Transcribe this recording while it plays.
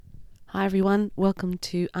Hi everyone, welcome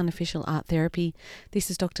to Unofficial Art Therapy.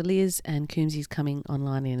 This is Dr. Liz and Coombsy's coming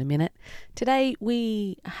online in a minute. Today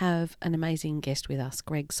we have an amazing guest with us,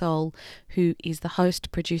 Greg Sowell, who is the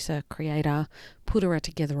host, producer, creator,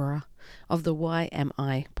 putter-togetherer of the Why Am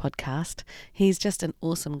I podcast. He's just an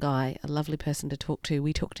awesome guy, a lovely person to talk to.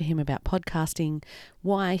 We talked to him about podcasting,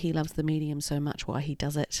 why he loves the medium so much, why he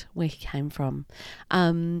does it, where he came from.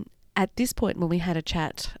 At this point, when we had a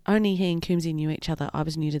chat, only he and Coombsy knew each other. I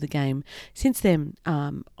was new to the game. Since then,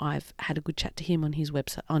 I've had a good chat to him on his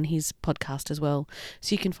website, on his podcast as well.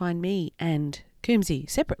 So you can find me and Coombsy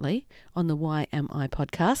separately on the Why Am I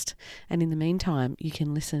podcast. And in the meantime, you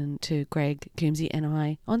can listen to Greg, Coombsy and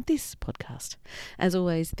I on this podcast. As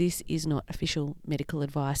always, this is not official medical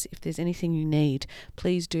advice. If there's anything you need,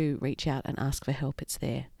 please do reach out and ask for help. It's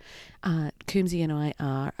there. Coombsy and I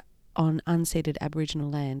are on unceded Aboriginal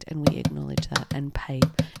land, and we acknowledge that and pay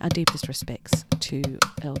our deepest respects to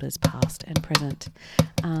elders past and present.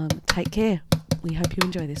 Take care. We hope you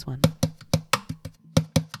enjoy this one.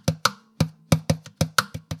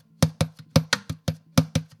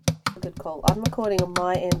 Good call. I'm recording on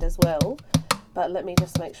my end as well, but let me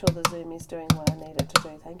just make sure the Zoom is doing what I need it to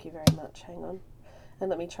do. Thank you very much. Hang on. And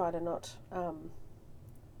let me try to not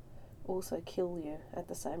also kill you at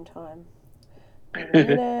the same time. Wait a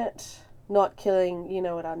minute. Not killing, you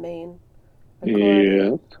know what I mean. Recording.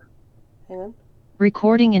 Yeah. Hang on.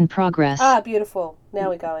 Recording in progress. Ah, beautiful. Now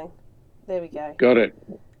we're going. There we go. Got it.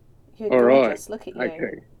 You're All gorgeous. right. Look at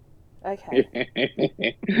you. Okay.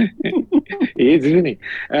 Okay. He is, isn't he?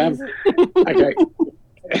 Okay.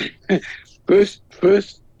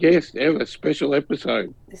 First guest ever, special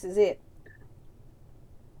episode. This is it.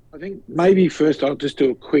 I think maybe first I'll just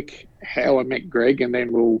do a quick how I met Greg, and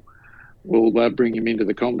then we'll bring him into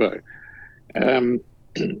the combo.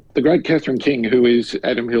 The great Catherine King, who is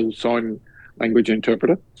Adam Hill's sign language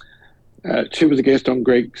interpreter, she was a guest on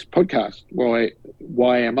Greg's podcast,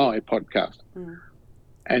 Why Am I podcast.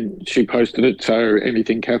 And she posted it, so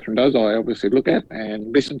anything Catherine does, I obviously look at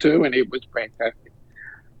and listen to, and it was fantastic.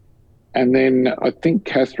 And then I think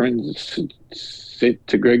Catherine said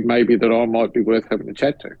to Greg maybe that I might be worth having a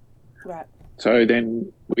chat to. Right. So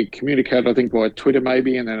then we communicated, I think, via Twitter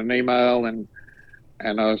maybe, and then an email, and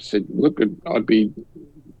I said, look, I'd be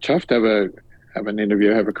chuffed to have an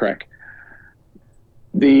interview, have a crack.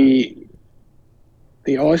 The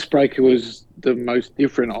icebreaker was the most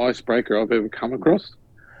different icebreaker I've ever come across,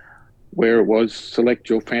 where it was select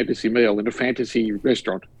your fantasy meal in a fantasy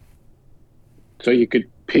restaurant. So you could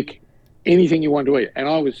pick anything you want to eat. And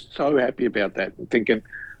I was so happy about that and thinking,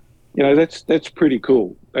 you know, that's pretty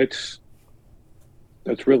cool. That's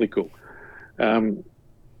really cool. And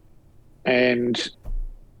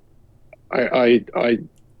I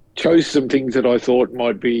chose some things that I thought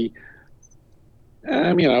might be,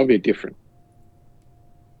 a bit different.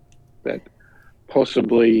 That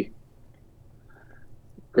possibly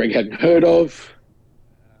Greg hadn't heard of.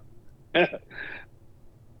 And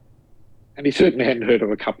he certainly hadn't heard of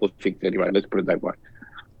a couple of things anyway, let's put it that way.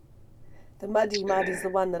 The muddy mud is the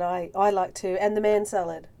one that I like too, and the man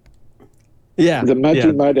salad. Yeah. The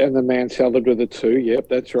muddy mud and the man salad were the two, yep,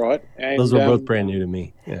 that's right. And those were both brand new to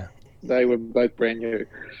me, yeah. They were both brand new.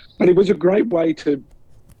 But it was a great way to,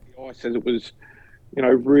 I said it was,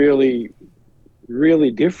 really,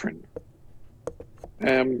 really different.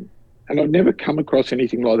 And I've never come across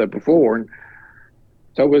anything like that before. And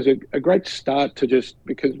so it was a great start to just,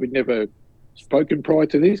 because we'd never spoken prior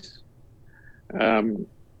to this,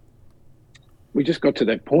 we just got to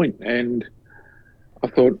that point, and I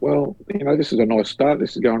thought, well, this is a nice start.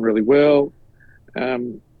 This is going really well. I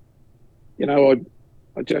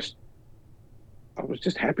was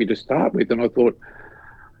just happy to start with, and I thought,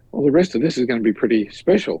 well, the rest of this is going to be pretty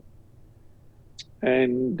special.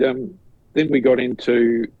 And then we got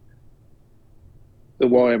into the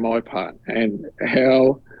Why Am I part, and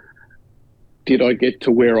how did I get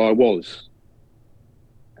to where I was?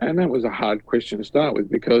 And that was a hard question to start with,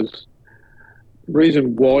 because the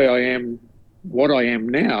reason why I am what I am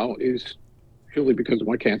now is purely because of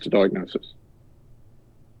my cancer diagnosis.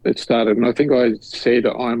 It started, and I think I said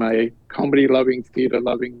I'm a comedy-loving,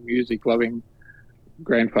 theatre-loving, music-loving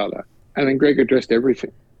grandfather. And then Greg addressed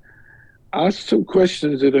everything. Asked some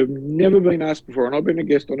questions that have never been asked before, and I've been a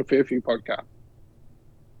guest on a fair few podcasts.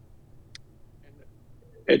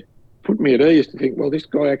 It put me at ease to think, well, this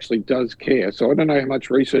guy actually does care. So I don't know how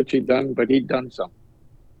much research he'd done, but he'd done some.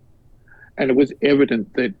 And it was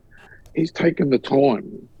evident that he's taken the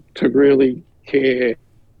time to really care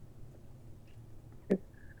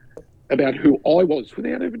about who I was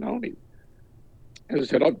without even knowing him. As I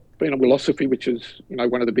said, I've been on Philosophy, which is,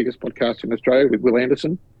 one of the biggest podcasts in Australia with Will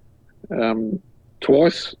Anderson.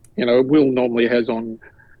 twice. Will normally has on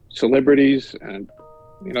celebrities and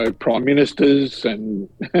prime ministers, and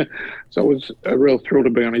so it was a real thrill to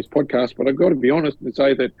be on his podcast. But I've got to be honest and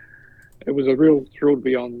say that it was a real thrill to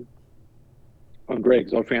be on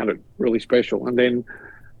Greg's. I found it really special, and then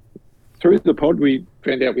through the pod, we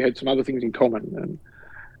found out we had some other things in common,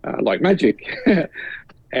 and like magic.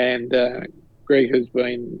 And Greg has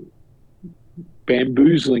been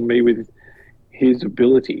bamboozling me with his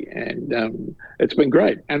ability, and it's been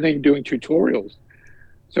great. And then doing tutorials.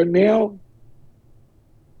 So now,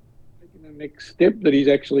 taking the next step that he's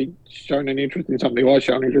actually shown an interest in something I've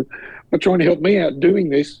shown interest, but trying to help me out doing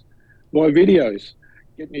this by videos.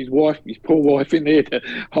 Getting his poor wife in there to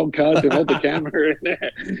hold cards and hold the camera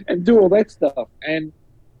and do all that stuff. And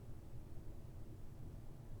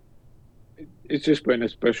it's just been a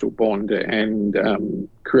special bond and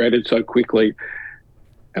created so quickly.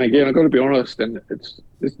 And again, I've got to be honest, and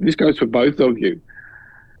this goes for both of you.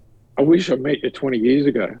 I wish I met you 20 years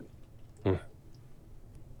ago.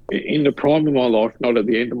 In the prime of my life, not at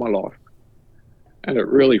the end of my life. And it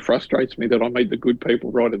really frustrates me that I meet the good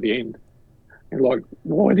people right at the end. And like,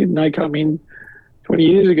 why didn't they come in 20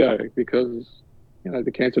 years ago? Because,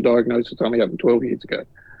 the cancer diagnosis only happened 12 years ago.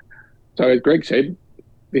 So as Greg said,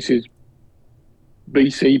 this is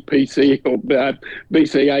BCPC or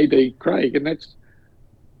BCAD Craig, and that's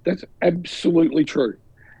absolutely true.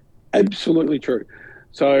 Absolutely true.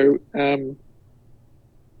 So, without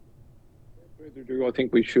further ado, I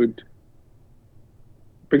think we should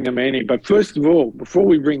bring the man in. But first of all, before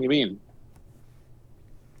we bring him in,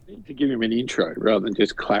 we need to give him an intro rather than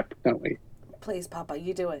just clap, don't we? Please, Papa,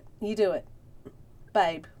 you do it. You do it,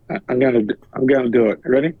 babe. I'm going to do it.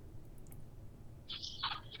 Ready?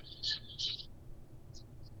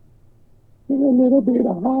 Give a little bit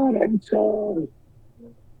of heart and soul.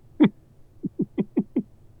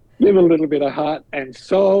 Give a little bit of heart and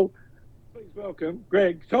soul. Please welcome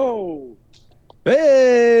Greg Sowell.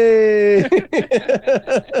 Hey!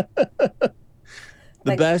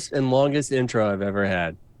 The best and longest intro I've ever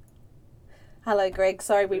had. Hello, Greg.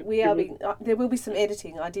 Sorry, we are being, there will be some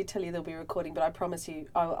editing. I did tell you there'll be recording, but I promise you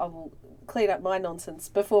I will clean up my nonsense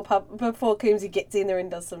before Coombsy gets in there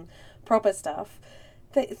and does some proper stuff.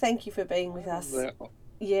 Thank you for being with us.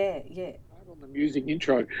 Yeah. On the music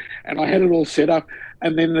intro, and I had it all set up,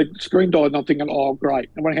 and then the screen died, and I'm thinking, oh, great.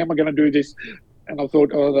 And how am I going to do this? And I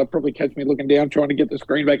thought, oh, they'll probably catch me looking down, trying to get the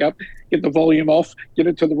screen back up, get the volume off, get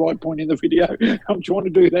it to the right point in the video. I'm trying to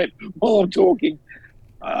do that while I'm talking.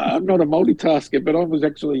 I'm not a multitasker, but I was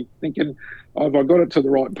actually thinking, have I got it to the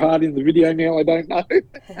right part in the video now? I don't know.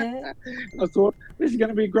 And I thought, this is going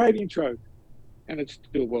to be a great intro. And it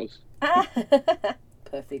still was.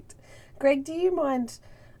 Perfect. Greg, do you mind...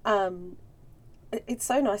 it's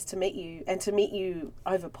so nice to meet you, and to meet you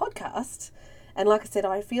over podcast. And like I said,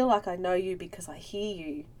 I feel like I know you because I hear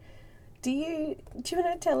you. Do you want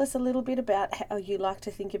to tell us a little bit about how you like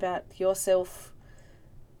to think about yourself?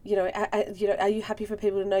 Are you happy for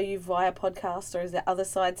people to know you via podcast, or is there other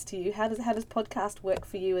sides to you? How does podcast work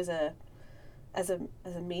for you as a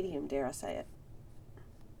medium? Dare I say it?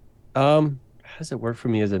 How does it work for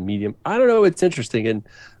me as a medium? I don't know. It's interesting. And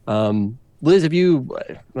Liz,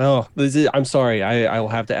 Liz, I'm sorry. I will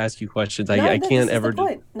have to ask you questions. I can't ever.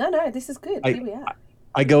 No, this is good. Here we are.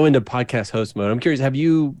 I go into podcast host mode. I'm curious.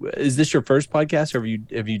 Is this your first podcast, or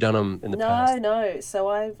have you done them in the past? No. So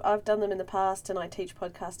I've done them in the past, and I teach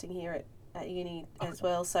podcasting here at uni as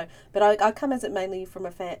well. So, but I come at it mainly from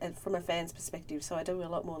a fan's perspective. So I do a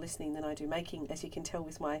lot more listening than I do making, as you can tell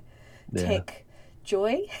with my tech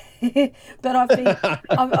joy. But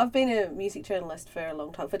I've been a music journalist for a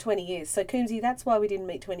long time, for 20 years. So Coombsy, that's why we didn't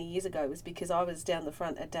meet 20 years ago, was because I was down the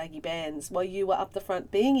front at Daggy Bands while you were up the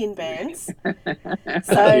front being in bands.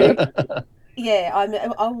 So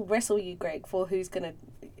I'll wrestle you, Greg, for who's going to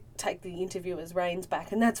take the interviewer's reins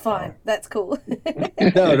back, and that's fine. That's cool.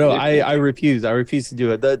 No, I refuse to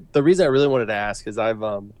do it. The reason I really wanted to ask is I've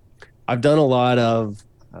done a lot of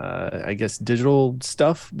digital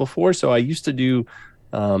stuff before. So I used to do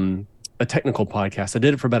a technical podcast. I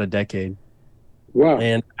did it for about a decade. Wow.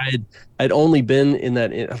 And I'd only been in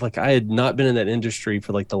that, I had not been in that industry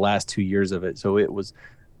for like the last 2 years of it. So it was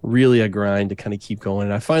really a grind to kind of keep going.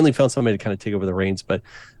 And I finally found somebody to kind of take over the reins, but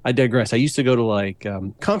I digress. I used to go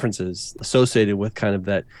to conferences associated with kind of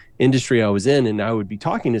that industry I was in. And I would be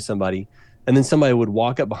talking to somebody, and then somebody would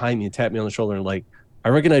walk up behind me and tap me on the shoulder and I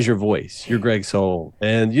recognize your voice. You're Greg Sowell.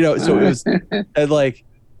 And, so it was and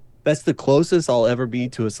that's the closest I'll ever be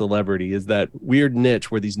to a celebrity, is that weird niche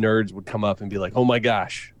where these nerds would come up and be like, oh my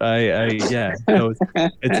gosh, it's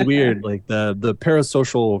weird. Like the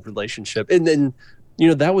parasocial relationship. And then,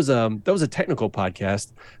 that was a technical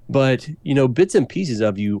podcast, but bits and pieces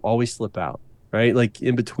of you always slip out, right? Like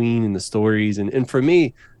in between in the stories. And for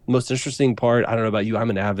me, the most interesting part, I don't know about you, I'm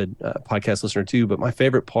an avid podcast listener too, but my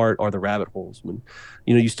favorite part are the rabbit holes when,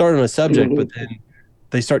 you start on a subject, but then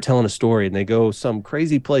they start telling a story and they go some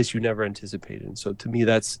crazy place you never anticipated. And so to me,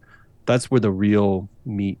 that's where the real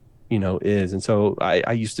meat, is. And so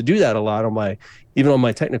I used to do that a lot even on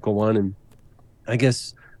my technical one. And I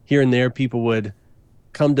guess here and there, people would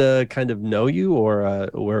come to kind of know you or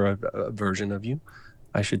a version of you,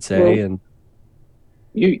 I should say. Well, and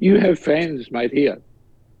you have fans, mate, here.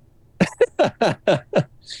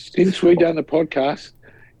 Since we've done the podcast,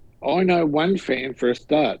 I know one fan for a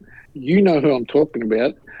start. You know who I'm talking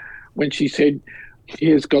about when she said he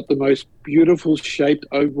has got the most beautiful shaped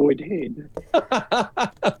ovoid head.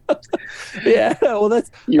 Yeah, well, that's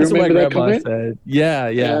what my grandma said.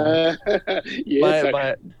 Yeah.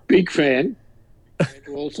 My big fan.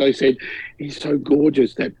 Who also said he's so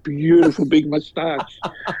gorgeous, that beautiful big moustache.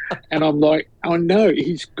 And I'm like, oh no,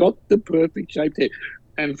 he's got the perfect shaped head.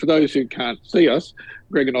 And for those who can't see us,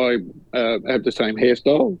 Greg and I have the same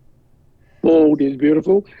hairstyle. Bald is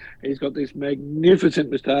beautiful. He's got this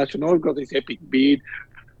magnificent moustache, and I've got this epic beard.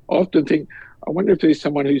 I often think, I wonder if there's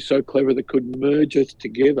someone who's so clever that could merge us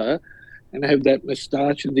together and have that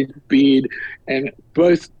moustache and this beard and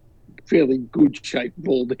both fairly good shaped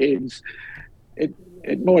bald heads.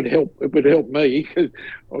 It might help. It would help me because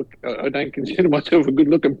I don't consider myself a good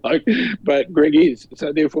looking bloke, but Greg is.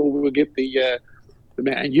 So therefore, we'll get the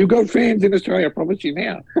man. And you've got fans in Australia, I promise you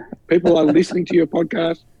now. People are listening to your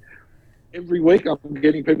podcast. Every week I'm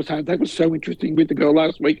getting people saying, that was so interesting with the girl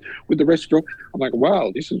last week with the restaurant. I'm like, wow,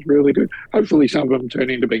 this is really good. Hopefully some of them turn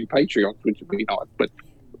into being Patreons, which would be nice. But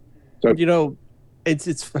so,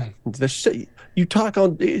 you talk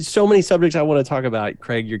on so many subjects I want to talk about,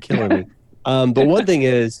 Craig. You're killing me. But one thing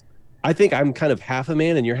is, I think I'm kind of half a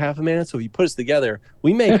man and you're half a man. So if you put us together,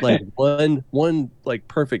 we make like one like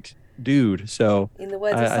perfect dude. So in the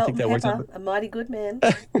words of Salt and Pepper, a mighty good man.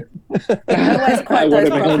 Always quote those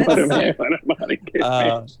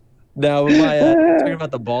prophets. Now, talking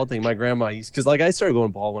about the bald thing, my grandma used, because like I started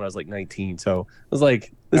going bald when I was like 19. So I was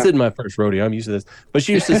like, this isn't my first rodeo. I'm used to this. But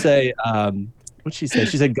she used to say, what'd she say?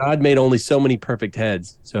 She said, God made only so many perfect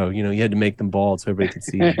heads. So, you had to make them bald so everybody could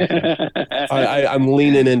see them. So I'm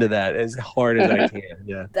leaning into that as hard as I can.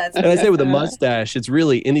 Yeah. And I say with a mustache, it's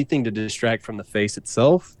really anything to distract from the face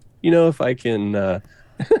itself. If I can.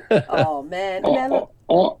 Oh, man.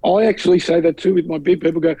 I actually say that too with my beard.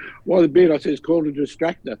 People go, why the beard? I say it's called a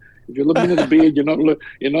distractor. If you're looking at the beard, you're not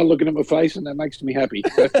looking at my face, and that makes me happy.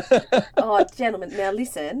 Oh, gentlemen, now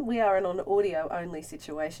listen, we are in an audio-only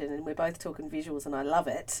situation, and we're both talking visuals, and I love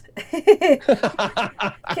it.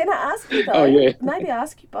 Can I ask you, though? Oh, yeah. Maybe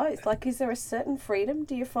ask you both. Like, is there a certain freedom,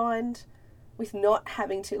 do you find, with not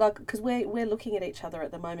having to, like, because we're looking at each other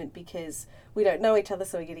at the moment because we don't know each other,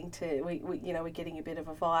 so we're getting we're getting a bit of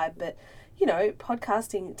a vibe, but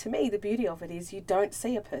podcasting, to me, the beauty of it is you don't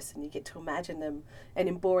see a person, you get to imagine them. And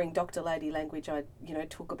in boring Dr. Lady language, I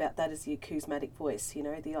talk about that as the acousmatic voice,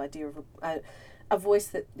 the idea of a voice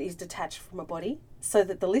that is detached from a body so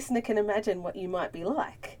that the listener can imagine what you might be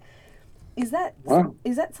like. Is that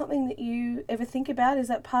something that you ever think about? Is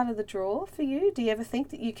that part of the draw for you? Do you ever think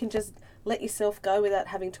that you can just let yourself go without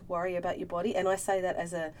having to worry about your body? And I say that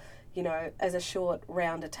as a short,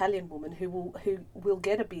 round Italian woman who will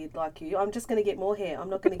get a beard like you. I'm just going to get more hair. I'm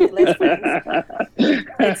not going to get less friends.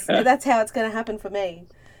 That's how it's going to happen for me.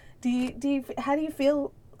 How do you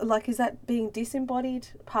feel? Like, is that being disembodied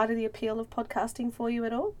part of the appeal of podcasting for you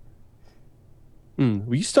at all?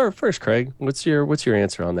 Well, you start first, Craig. What's your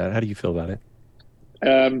answer on that? How do you feel about it?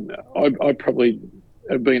 I probably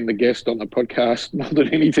have been the guest on the podcast more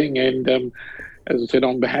than anything, and as I said,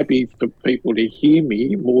 I'm happy for people to hear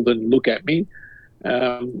me more than look at me.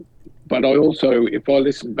 But I also, if I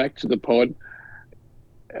listen back to the pod,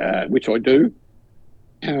 which I do,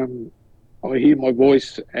 I hear my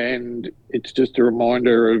voice, and it's just a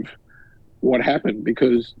reminder of what happened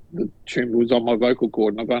because the tune was on my vocal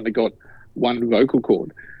cord, and I've only got one vocal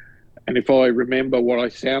cord. And if I remember what I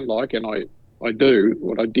sound like, and I do,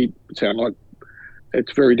 what I did sound like,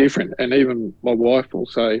 it's very different. And even my wife will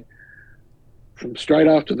say, from straight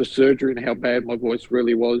after the surgery and how bad my voice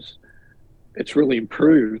really was, it's really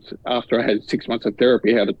improved after I had 6 months of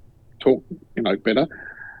therapy, how to talk, better.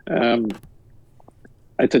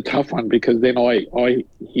 It's a tough one because then I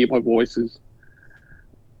hear my voice as,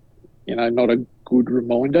 not a good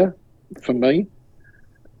reminder for me.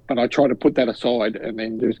 But I try to put that aside and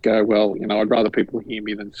then just go, well, I'd rather people hear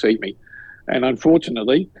me than see me. And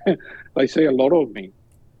unfortunately, they see a lot of me.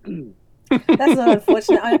 That's not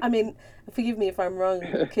unfortunate. I mean, forgive me if I'm wrong,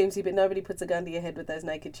 Coombsy, but nobody puts a gun to your head with those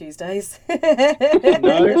Naked Tuesdays.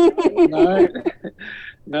 No, no,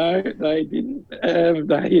 no, they didn't.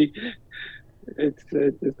 It's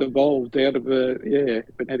just evolved out of yeah.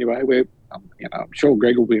 But anyway, I'm sure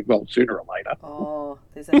Greg will be involved sooner or later. Oh,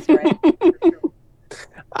 there's a threat.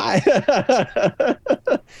 I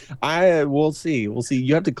I we'll see. We'll see.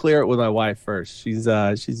 You have to clear it with my wife first. She's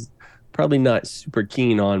probably not super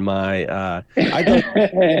keen on my I think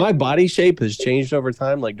my body shape has changed over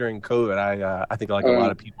time. Like during COVID, I think like a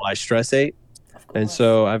lot of people, I stress ate. And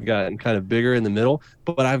so I've gotten kind of bigger in the middle,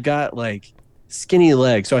 but I've got like skinny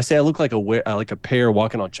legs. So I say I look like a pear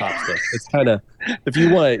walking on chopsticks. It's kind of, if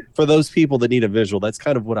you want, for those people that need a visual, that's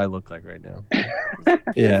kind of what I look like right now.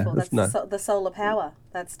 Yeah, That's the solar power.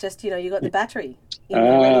 That's just, you got the battery in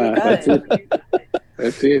there ready to go.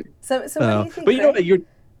 That's it. So what do you think? But you know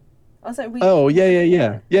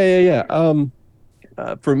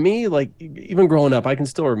what? For me, like even growing up, I can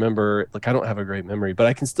still remember, like I don't have a great memory, but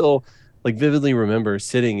I can still like vividly remember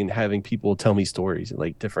sitting and having people tell me stories in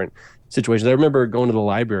like different situations. I remember going to the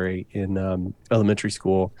library in elementary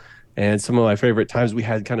school, and some of my favorite times we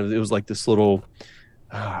had it was like this little,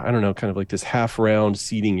 I don't know, kind of like this half round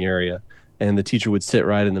seating area, and the teacher would sit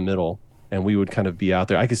right in the middle, and we would kind of be out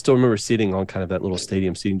there. I can still remember sitting on kind of that little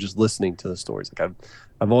stadium seating, just listening to the stories. Like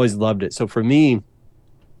I've always loved it. So for me,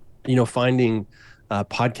 finding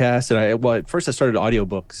podcasts, and at first I started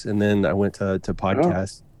audiobooks, and then I went to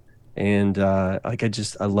podcasts, and I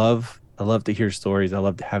love to hear stories. I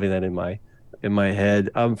love having that in my head.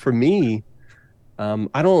 For me,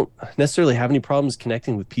 I don't necessarily have any problems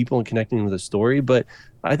connecting with people and connecting with a story, but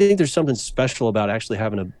I think there's something special about actually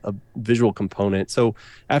having a visual component. So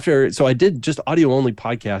I did just audio only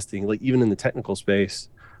podcasting, like even in the technical space,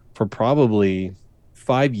 for probably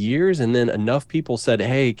 5 years. And then enough people said,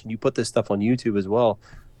 hey, can you put this stuff on YouTube as well?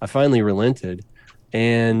 I finally relented.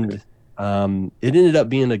 And it ended up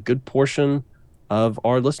being a good portion of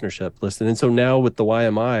our listenership list. And so now with the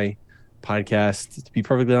YMI podcast, to be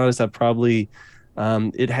perfectly honest, I've probably,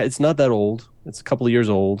 it's not that old. It's a couple of years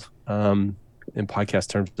old. In podcast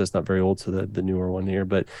terms, that's not very old to the newer one here,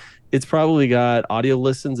 but it's probably got audio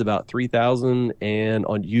listens about 3,000, and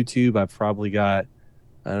on YouTube I've probably got,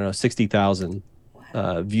 I don't know, 60,000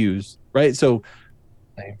 views, right? So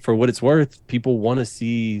for what it's worth, people want to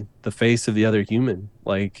see the face of the other human.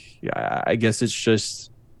 Like, I guess it's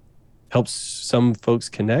just helps some folks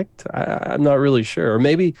connect. I'm not really sure. Or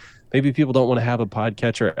maybe people don't want to have a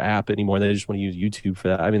podcatcher app anymore. They just want to use YouTube for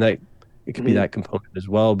that. I mean, it could be that component as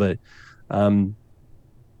well, but I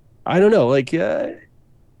don't know. Like, I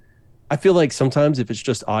feel like sometimes if it's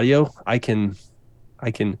just audio, I can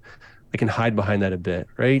hide behind that a bit,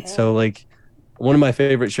 right? Okay. So like one of my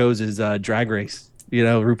favorite shows is Drag Race,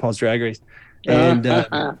 RuPaul's Drag Race. And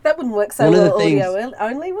that wouldn't work so well audio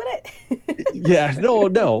only, would it? Yeah,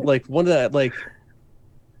 no. Like one of that, like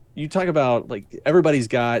you talk about, like everybody's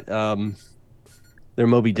got their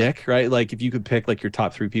Moby Dick, right? Like if you could pick like your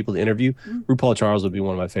top 3 people to interview, RuPaul Charles would be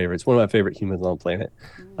one of my favorites, one of my favorite humans on the planet.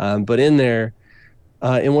 But in there,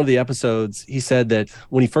 in one of the episodes, he said that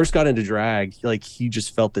when he first got into drag, like he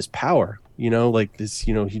just felt this power, like this,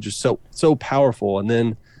 he just so powerful. And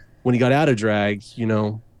then when he got out of drag,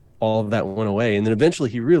 all of that went away. And then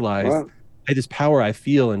eventually he realized, hey, this power I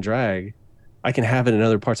feel in drag, I can have it in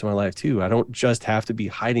other parts of my life too. I don't just have to be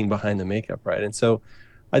hiding behind the makeup, right? And so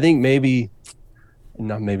I think maybe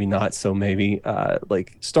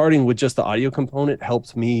like starting with just the audio component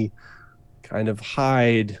helped me kind of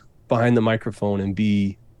hide behind the microphone and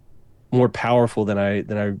be more powerful than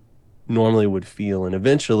I normally would feel. And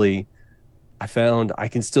eventually I found I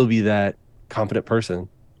can still be that competent person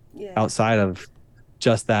outside of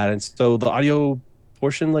just that. And so the audio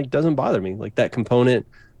portion like doesn't bother me. Like that component,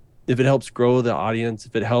 if it helps grow the audience,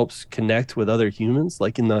 if it helps connect with other humans,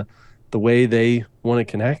 like in the way they want to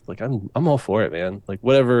connect, like I'm all for it, man. Like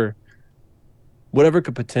whatever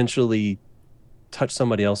could potentially touch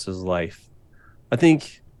somebody else's life. I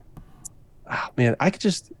think, man, I could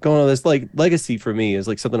just go on this, like legacy for me is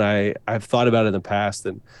like something I've thought about in the past,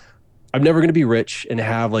 and I'm never going to be rich and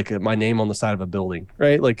have like my name on the side of a building,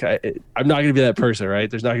 right? Like I'm not going to be that person,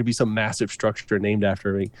 right? There's not going to be some massive structure named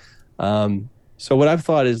after me. So what I've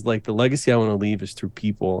thought is like the legacy I want to leave is through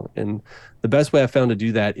people. And the best way I found to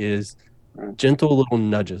do that is gentle little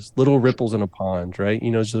nudges, little ripples in a pond, right?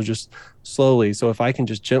 So just slowly. So if I can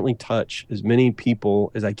just gently touch as many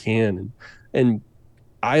people as I can, and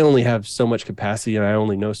I only have so much capacity and I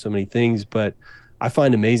only know so many things, but I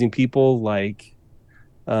find amazing people like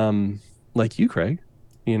you, Craig,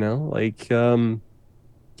 like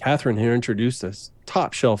Catherine here introduced us,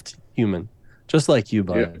 top shelf human, just like you,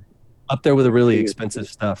 bud. Yeah. Up there with the really Yeah. expensive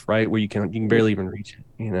stuff, right? Where you can barely even reach it,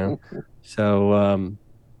 you know? So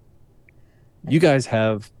you guys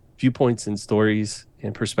have viewpoints and stories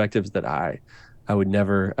and perspectives that I would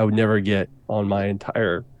never get on my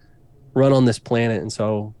entire run on this planet. And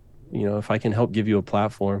so, you know, if I can help give you a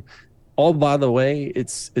platform, all by the way,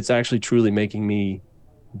 it's actually truly making me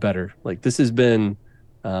better. Like this has been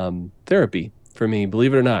therapy for me,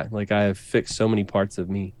 believe it or not. Like I have fixed so many parts of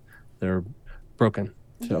me that are broken.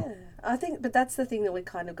 So Yeah, I think, but that's the thing that we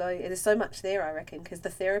kind of go. There's so much there, I reckon, because the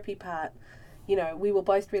therapy part, you know, we were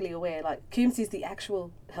both really aware. Like, Coombs is the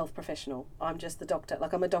actual health professional. I'm just the doctor.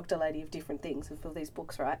 Like, I'm a doctor lady of different things with all these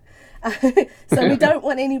books, right? So we don't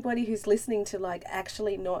want anybody who's listening to like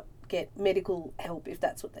actually not get medical help if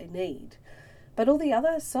that's what they need. But all the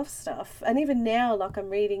other soft stuff, and even now, like I'm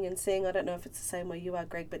reading and seeing, I don't know if it's the same way you are,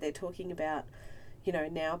 Greg, but they're talking about, you know,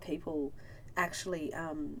 now people actually,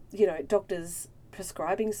 you know, doctors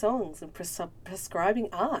prescribing songs and prescribing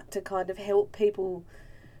art to kind of help people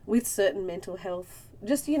with certain mental health,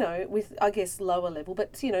 just, you know, with, I guess, lower level,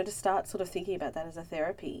 but, you know, to start sort of thinking about that as a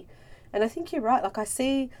therapy. And I think you're right. Like I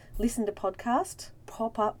see listen to podcast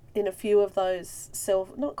pop up in a few of those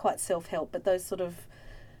not quite self-help, but those sort of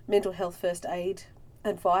mental health first aid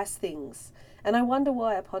advice things. And I wonder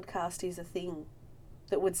why a podcast is a thing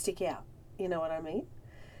that would stick out. You know what I mean?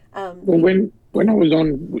 Well, when I was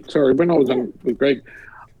on with Greg,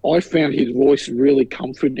 I found his voice really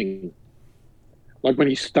comforting. Like when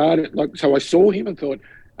he started, like, so I saw him and thought,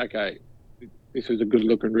 okay, this is a good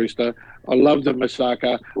looking rooster. I love the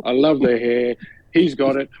masaka. I love the hair. He's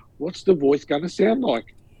got it. What's the voice going to sound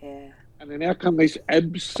like? Yeah. And then out come this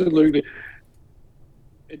absolutely,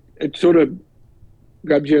 it sort of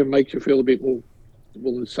grabs you and makes you feel a bit more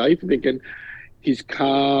and safe. Thinking he's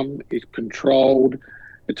calm, he's controlled.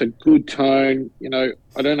 It's a good tone. You know,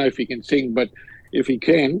 I don't know if he can sing, but if he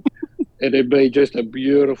can, it'd be just a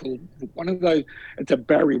beautiful one of those. It's a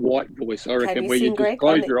Barry White voice, I reckon, where you just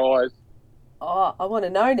close your eyes. Oh, I want to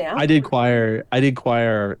know now. I did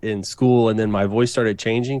choir in school, and then my voice started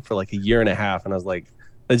changing for like a year and a half, and I was like,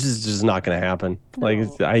 "This is just not going to happen." No. Like,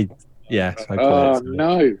 so I quit. Oh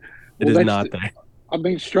no, it is not there. I've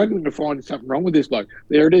been struggling to find something wrong with this bloke.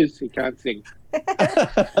 There it is. He can't sing. We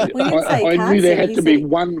didn't say I can't knew there sing. had to be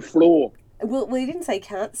one flaw. Well, we didn't say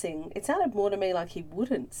can't sing. It sounded more to me like he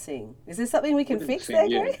wouldn't sing. Is there something we can fix there,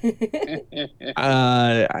 Greg?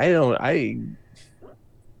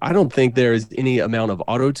 I don't think there's any amount of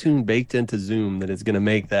auto-tune baked into Zoom that is going to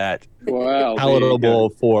make that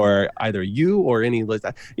palatable for either you or any list.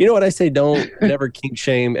 You know what I say? Don't never kink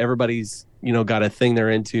shame. Everybody's, you know, got a thing they're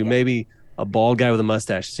into. Yeah. Maybe a bald guy with a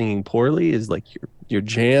mustache singing poorly is like your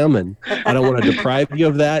jam, and I don't want to deprive you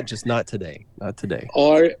of that. Just not today. Not today.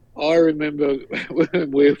 I remember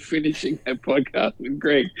when we were finishing that podcast with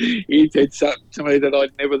Greg, he said something to me that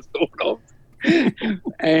I'd never thought of,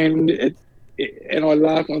 and I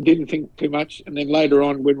laughed. I didn't think too much, and then later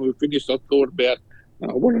on, when we were finished, I thought about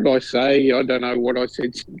what did I say? I don't know what I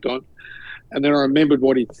said sometimes, and then I remembered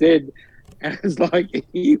what he said, and it's like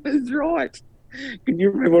he was right. Can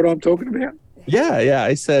you remember what I'm talking about? Yeah.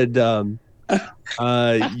 I said,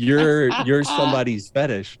 you're somebody's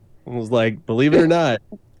fetish. I was like, believe it or not,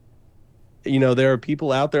 you know, there are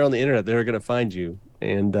people out there on the internet that are going to find you.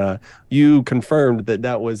 And you confirmed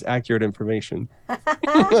that was accurate information.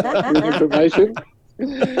 Accurate information.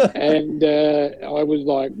 And I was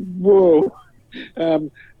like, whoa.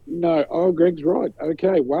 No, oh, Greg's right.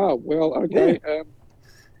 Okay, wow. Well, okay.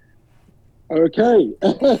 Okay.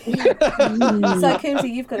 So, Coombsy,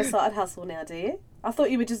 you've got a side hustle now, do you? I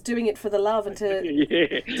thought you were just doing it for the love and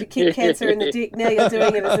to kick cancer in the dick. Now you're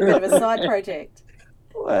doing it as a bit of a side project.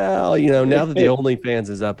 Well, you know, now that the OnlyFans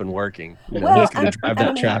is up and working, you know, just going to drive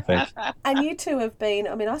that traffic. And you two have been,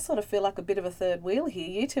 I mean, I sort of feel like a bit of a third wheel here.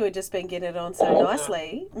 You two have just been getting it on so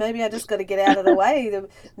nicely. Maybe I just got to get out of the way. The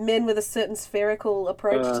men with a certain spherical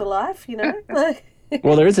approach to life, you know?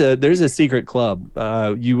 Well, there's a secret club.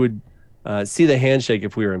 You would see the handshake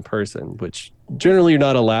if we were in person, which generally you're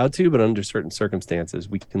not allowed to, but under certain circumstances,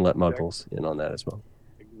 we can let muggles in on that as well.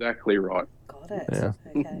 Exactly right. Got it. Yeah.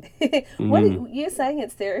 Okay. You're saying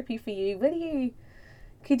it's therapy for you.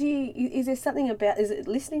 Is there something about, is it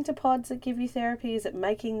listening to pods that give you therapy? Is it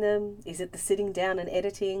making them? Is it the sitting down and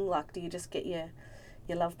editing? Like, do you just get your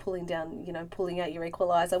love pulling down, you know, pulling out your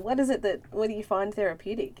equalizer? What do you find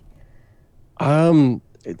therapeutic?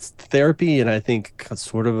 It's therapy, and I think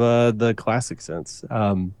sort of the classic sense.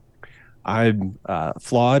 I'm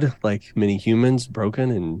flawed, like many humans,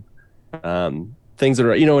 broken, and things that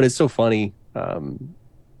are, you know, and it's so funny.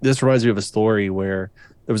 This reminds me of a story where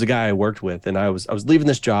there was a guy I worked with, and I was leaving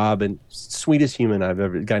this job, and sweetest human I've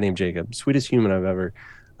ever, a guy named Jacob, sweetest human I've ever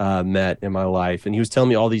met in my life. And he was telling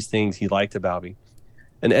me all these things he liked about me.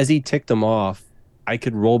 And as he ticked them off, I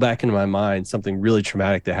could roll back into my mind something really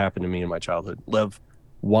traumatic that happened to me in my childhood, live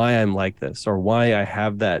why I'm like this or why I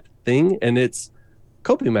have that thing. And it's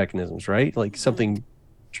coping mechanisms, right? Like something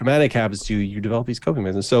traumatic happens to you, you develop these coping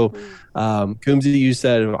mechanisms. So, Coombsy, you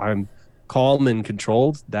said I'm calm and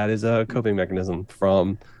controlled. That is a coping mechanism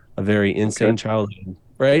from a very insane childhood,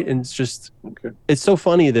 right? And it's just, it's so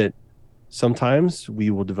funny that sometimes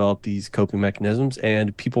we will develop these coping mechanisms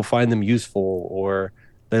and people find them useful or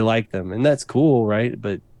they like them, and that's cool, right?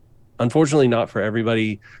 But unfortunately, not for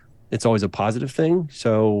everybody. It's always a positive thing.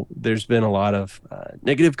 So there's been a lot of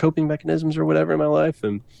negative coping mechanisms or whatever in my life,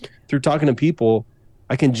 and through talking to people,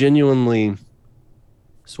 I can genuinely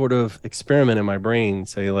sort of experiment in my brain,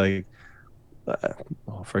 say like,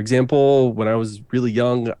 for example, when I was really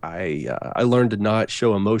young, I learned to not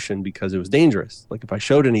show emotion because it was dangerous. Like if I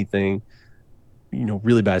showed anything,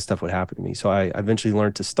 really bad stuff would happen to me. So I eventually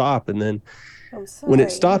learned to stop, and then I'm sorry, when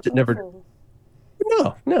it stopped, it that's never. awful.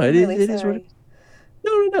 No, I'm really it is what.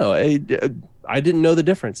 sorry. No. I didn't know the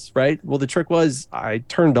difference, right? Well, the trick was I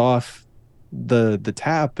turned off the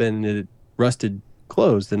tap and it rusted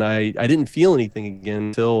closed, and I didn't feel anything again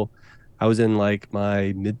until I was in like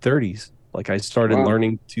my mid-30s. Like I started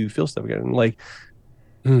learning to feel stuff again. And like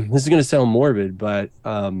this is going to sound morbid, but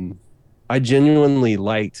I genuinely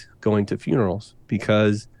liked going to funerals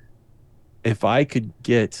because if I could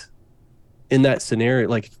get in that scenario,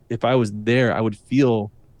 like if I was there, I would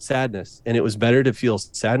feel sadness, and it was better to feel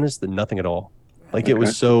sadness than nothing at all. Like it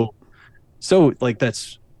was so like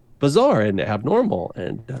that's bizarre and abnormal,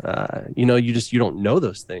 and you don't know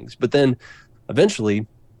those things. But then eventually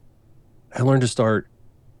I learned to start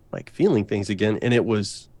like feeling things again, and it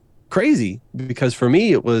was crazy because for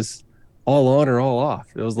me it was all on or all off.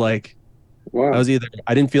 It was like I was either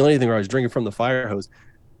I didn't feel anything or I was drinking from the fire hose.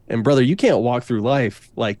 And brother, you can't walk through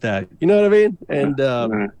life like that. You know what I mean?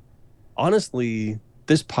 And honestly,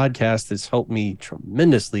 this podcast has helped me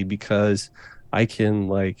tremendously because I can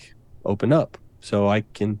like open up. So I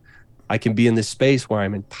can be in this space where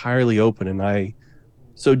I'm entirely open. And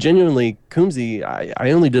so genuinely, Coombsy,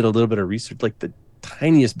 I only did a little bit of research, like the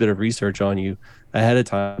tiniest bit of research on you ahead of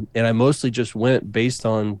time. And I mostly just went based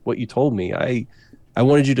on what you told me. I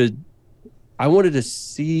wanted to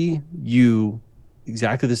see you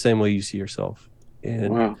exactly the same way you see yourself.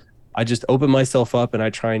 And I just open myself up and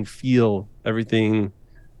I try and feel everything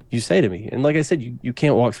you say to me. And like I said, you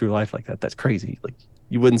can't walk through life like that. That's crazy. Like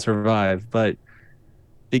you wouldn't survive, but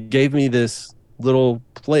it gave me this little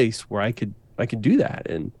place where I could do that.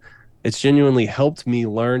 And it's genuinely helped me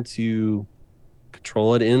learn to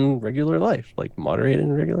control it in regular life, like moderate it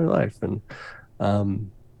in regular life, and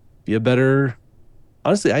be a better,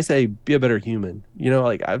 honestly, I say be a better human.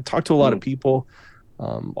 Like I've talked to a lot of people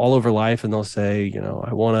all over life, and they'll say,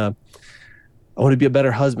 I want to be a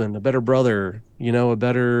better husband, a better brother, a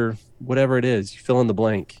better whatever it is, you fill in the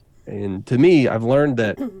blank. And to me, I've learned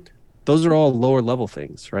that those are all lower level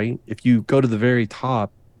things, right? If you go to the very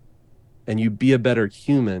top and you be a better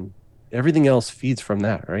human, everything else feeds from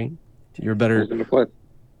that, right? You're a better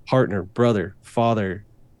partner, brother, father,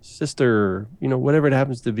 sister, whatever it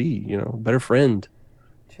happens to be, better friend.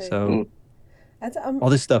 True. So And, all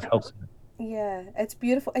this stuff helps. Yeah, it's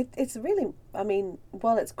beautiful. It's really, I mean,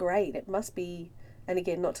 while it's great, it must be, and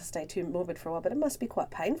again, not to stay too morbid for a while, but it must be quite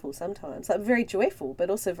painful sometimes. Like very joyful, but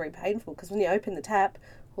also very painful, because when you open the tap,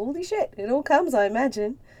 holy shit, it all comes, I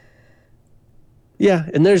imagine. Yeah,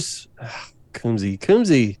 and there's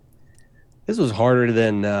Coombsy. This was harder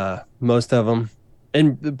than most of them,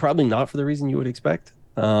 and probably not for the reason you would expect.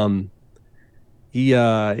 He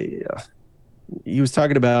was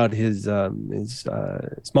talking about his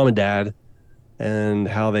mom and dad, and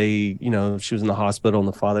how they, she was in the hospital and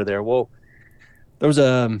the father there. Well, there was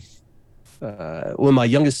when my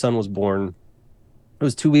youngest son was born, it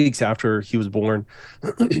was 2 weeks after he was born.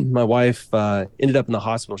 My wife ended up in the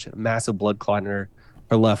hospital. She had a massive blood clot in her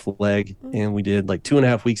left leg, and we did like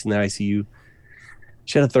 2.5 weeks in the ICU.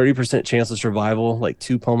 She had a 30% chance of survival, like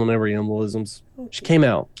 2 pulmonary embolisms. She came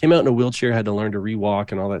out in a wheelchair, had to learn to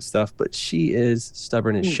re-walk and all that stuff, but she is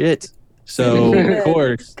stubborn as shit. So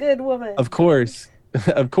Good woman. Of course,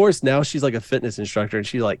 now she's like a fitness instructor, and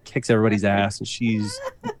she like kicks everybody's ass, and she's,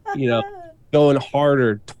 going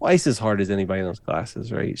harder, twice as hard as anybody in those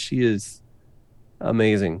classes, right? She is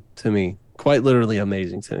amazing to me, quite literally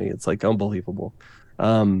amazing to me. It's like unbelievable.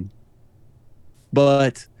 But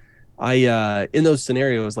I, in those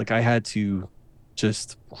scenarios, like I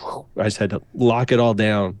just had to lock it all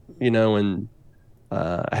down, and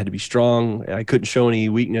I had to be strong. I couldn't show any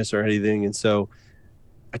weakness or anything. And so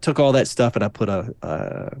I took all that stuff and I put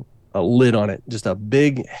a lid on it, just a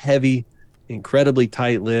big, heavy, incredibly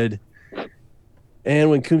tight lid. And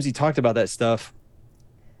when Coombsy talked about that stuff,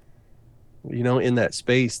 in that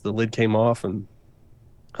space, the lid came off, and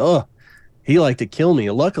he liked to kill me.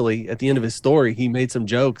 Luckily, at the end of his story, he made some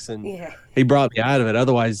jokes and he brought me out of it.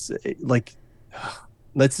 Otherwise,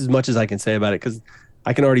 that's as much as I can say about it, because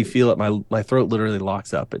I can already feel it. My throat literally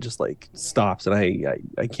locks up. It just stops, and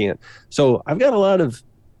I can't. So I've got a lot of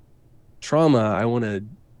trauma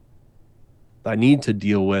I need to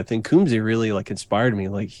deal with. And Coombsy really inspired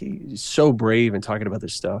me. He's so brave in talking about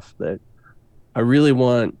this stuff that I really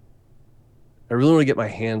want to get my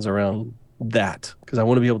hands around that, because I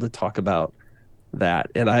want to be able to talk about that.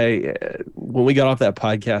 And when we got off that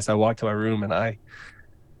podcast, I walked to my room and I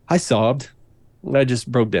sobbed. I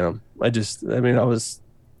just broke down. I couldn't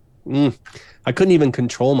even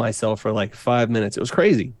control myself for 5 minutes. It was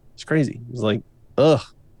crazy. It was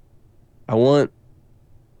I want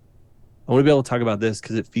to be able to talk about this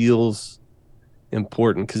because it feels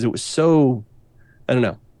important, because it was so, I don't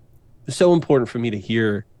know, it was so important for me to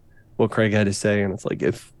hear what Craig had to say. And it's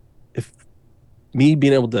if me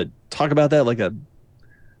being able to talk about that like a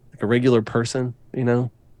regular person,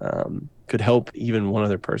 could help even one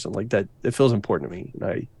other person like that, it feels important to me.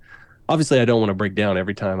 And obviously I don't want to break down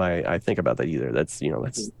every time I think about that either. That's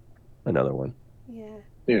another one.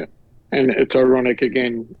 Yeah. And it's ironic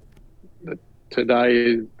again that today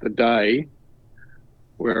is the day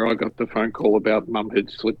where I got the phone call about Mum had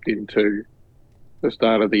slipped into the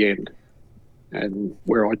start of the end, and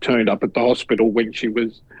where I turned up at the hospital when she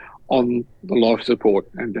was on the life support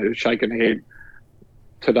and shaking her head.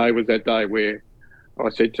 Today was that day where I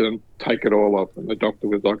said to them, take it all off. And the doctor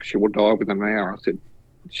was like, she will die within an hour. I said,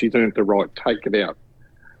 she's earned the right, take it out.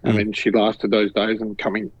 And then she lasted those days, and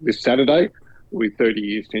coming this Saturday will be 30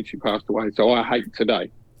 years since she passed away. So I hate today.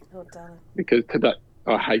 Oh, darling. Because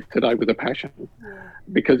I hate today with a passion. Yeah.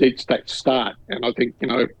 Because it's that start. And I think,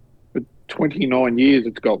 for 29 years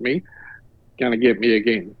it's got me, going to get me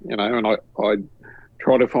again, and I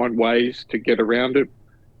try to find ways to get around it,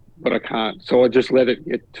 but I can't. So I just let it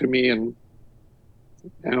get to me, and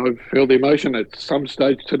I feel the emotion. At some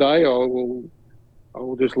stage today, I will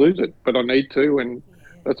just lose it, but I need to, and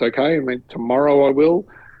that's okay. I mean, tomorrow I will,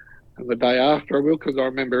 and the day after I will, because I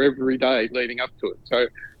remember every day leading up to it. So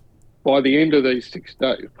by the end of these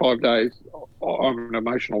 5 days, I'm an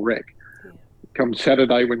emotional wreck. Yeah. Come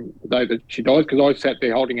Saturday, when the day that she dies, because I sat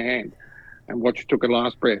there holding her hand and watched her took her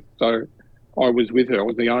last breath. So I was with her. I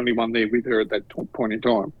was the only one there with her at that point in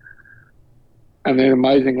time. And then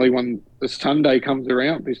amazingly, when this Sunday comes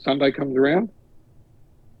around, is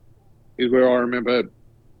where I remember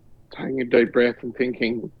taking a deep breath and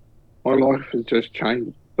thinking, my life has just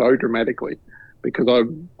changed so dramatically, because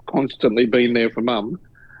I've constantly been there for Mum.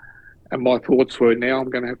 And my thoughts were, now I'm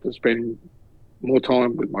going to have to spend more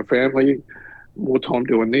time with my family, more time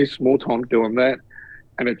doing this, more time doing that.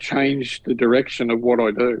 And it changed the direction of what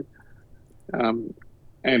I do.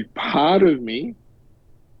 And part of me,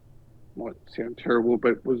 might sound terrible,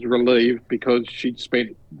 but was relieved because she'd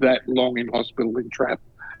spent that long in hospital in trap.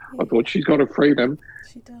 Yeah. I thought, she's got a freedom.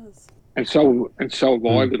 She does. And so have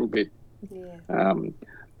I a little bit. Yeah.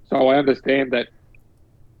 So I understand that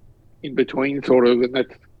in between sort of, and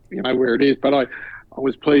that's, where it is. But I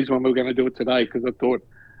was pleased when we were going to do it today, because I thought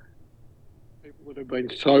people would have been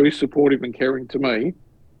so supportive and caring to me.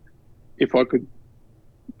 If I could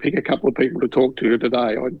pick a couple of people to talk to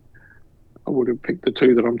today, I would have picked the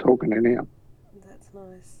two that I'm talking to now. That's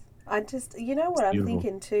nice. I just, what I'm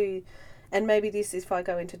thinking too, and maybe this is if I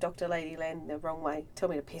go into Dr. Ladyland the wrong way, tell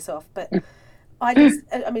me to piss off, but I'm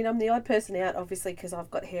the odd person out, obviously, because I've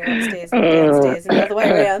got hair upstairs and downstairs and the other way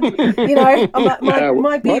around.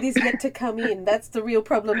 My beard is yet to come in. That's the real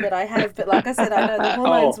problem that I have. But like I said, I know the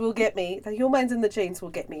hormones will get me. The hormones and the genes will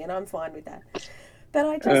get me, and I'm fine with that. But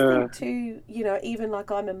I just think too, even like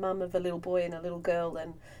I'm a mum of a little boy and a little girl,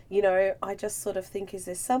 and, I just sort of think, is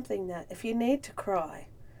there something that if you need to cry,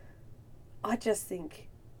 I just think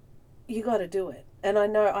you got to do it. And I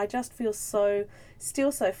know I just feel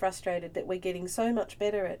still so frustrated that we're getting so much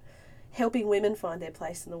better at helping women find their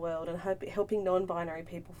place in the world and helping non-binary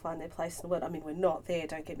people find their place in the world. I mean, we're not there,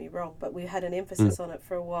 don't get me wrong, but we had an emphasis on it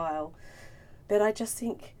for a while. But I just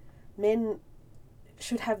think men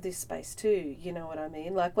should have this space too, you know what I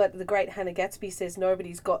mean? Like what the great Hannah Gatsby says, nobody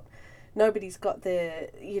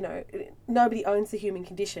owns the human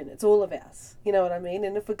condition. It's all of us, you know what I mean?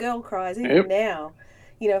 And if a girl cries, even now,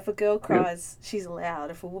 if a girl cries, she's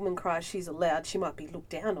allowed. If a woman cries, she's allowed. She might be looked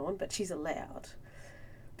down on, but she's allowed.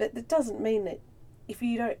 But that doesn't mean that,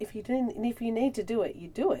 if you need to do it, you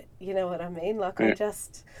do it. You know what I mean? Like, Yeah.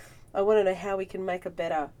 I want to know how we can make a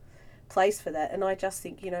better place for that. And I just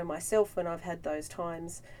think, myself, when I've had those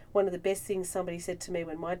times, one of the best things somebody said to me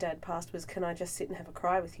when my dad passed was, "Can I just sit and have a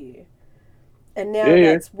cry with you?" And now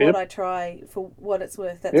that's what I try, for what it's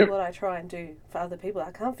worth. That's what I try and do for other people.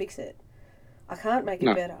 I can't fix it. I can't make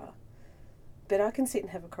it better. But I can sit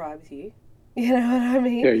and have a cry with you. You know what I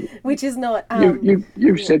mean? Yeah. Which is not...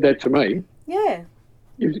 You've said that to me. Yeah.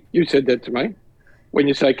 You said that to me. When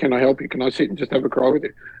you say, "Can I help you? Can I sit and just have a cry with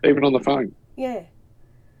you?" Even on the phone. Yeah.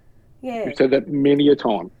 Yeah. You've said that many a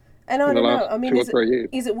time. And I don't know. I mean, 2 or 3 years.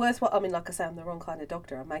 Is it worthwhile? I mean, like I say, I'm the wrong kind of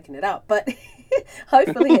doctor. I'm making it up. But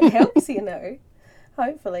hopefully it helps,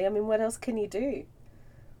 Hopefully. I mean, what else can you do?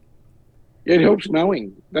 Yeah, it helps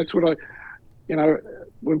knowing. That's what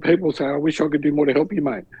when people say, "I wish I could do more to help you,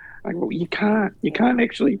 mate," I go, "Well, you can't. You can't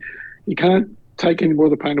take any more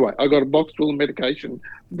of the pain away. I got a box full of medication.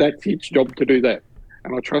 That's its job to do that.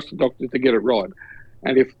 And I trust the doctor to get it right.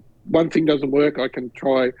 And if one thing doesn't work, I can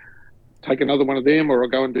try take another one of them, or I'll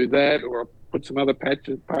go and do that, or I'll put some other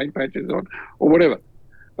pain patches on, or whatever."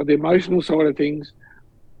 But the emotional side of things,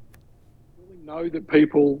 we know that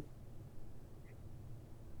people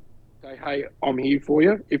say, "Hey, I'm here for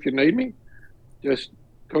you. If you need me, just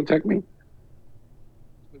contact me."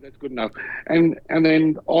 But that's good enough. And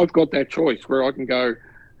then I've got that choice where I can go,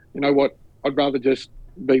 "You know what? I'd rather just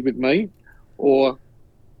be with me," or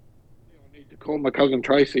I need to call my cousin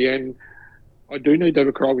Tracy and I do need to have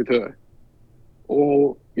a cry with her.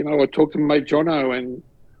 Or, I talk to my mate Jono and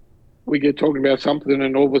we get talking about something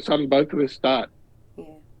and all of a sudden both of us start. Yeah.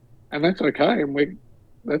 And that's okay.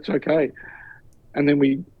 That's okay. And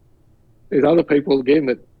then there's other people again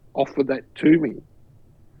that offer that to me.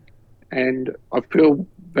 And I feel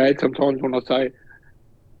bad sometimes when I say,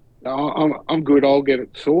 "No, I'm good, I'll get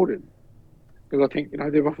it sorted." Because I think,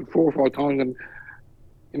 they've offered 4 or 5 times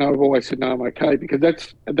and, I've always said, "No, I'm okay," because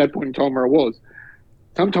that's at that point in time where I was.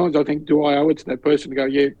 Sometimes I think, do I owe it to that person to go,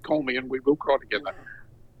 "Yeah, call me and we will cry together"?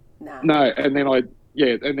 No. And then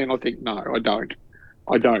I think, no, I don't.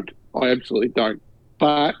 I absolutely don't.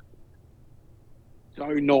 But so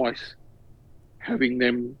nice having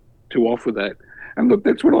them to offer that. And look,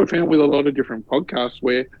 that's what I found with a lot of different podcasts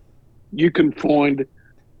where you can find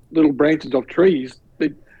little branches of trees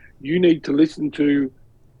that you need to listen to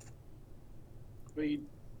feed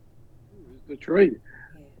the tree.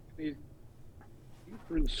 Yeah. There's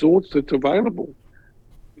different sorts that's available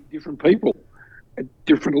with different people at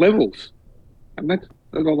different levels. And that's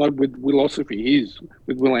what I love with Willosophy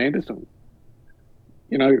with Will Anderson.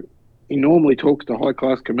 He normally talks to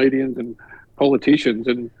high-class comedians and politicians,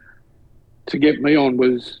 and to get me on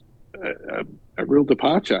was a real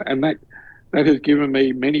departure. And that has given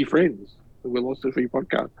me many friends, the Willosophy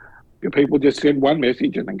podcast. People just send one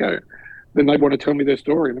message and then they want to tell me their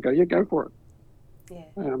story and I go, "Yeah, go for it."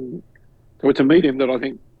 Yeah. So it's a medium that I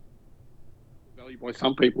think is valued by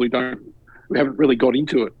some people who haven't really got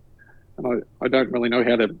into it. And I don't really know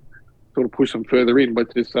how to sort of push them further in,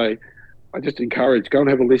 but just say, I just encourage, go and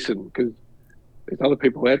have a listen, because there's other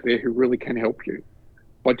people out there who really can help you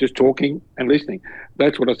by just talking and listening.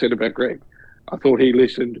 That's what I said about Greg. I thought he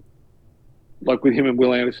listened, like with him and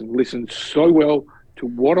Will Anderson, listened so well to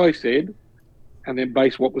what I said and then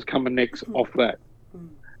based what was coming next off that.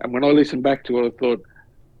 And when I listened back to it, I thought,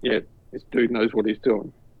 yeah, this dude knows what he's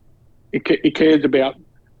doing. He cares about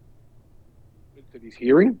that he's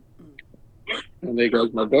hearing. And there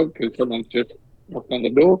goes my dog, because someone's just knocked on the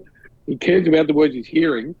door. He cares about the words he's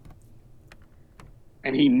hearing,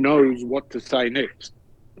 and he knows what to say next.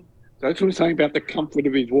 So that's what I'm saying about the comfort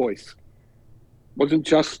of his voice. It wasn't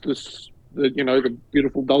just the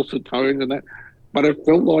beautiful dulcet tones and that, but it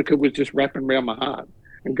felt like it was just wrapping around my heart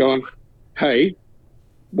and going, hey,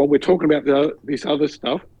 while we're talking about this other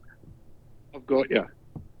stuff, I've got you.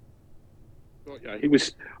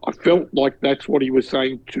 I felt like that's what he was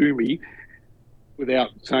saying to me without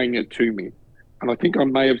saying it to me. And I think I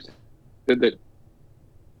may have said that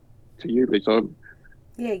to you, Liz.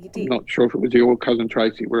 Yeah, you did. I'm not sure if it was your cousin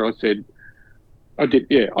Tracy where I said, I did,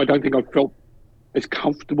 yeah, I don't think I felt as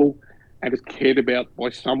comfortable and as cared about by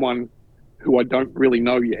someone who I don't really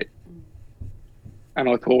know yet. And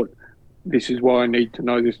I thought, this is why I need to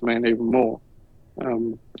know this man even more.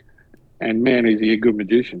 And man, is he a good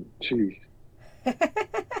magician. Jeez.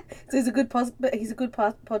 So he's a good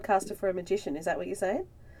podcaster for a magician. Is that what you're saying?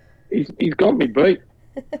 He's got me beat.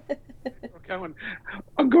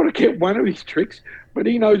 I've got to get one of his tricks, but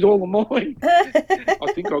he knows all of mine.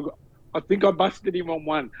 I think I busted him on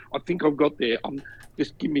one. I think I've got there.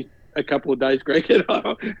 Just give me a couple of days, Greg, and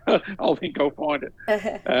I'll think I'll find it.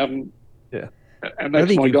 Yeah. And I that's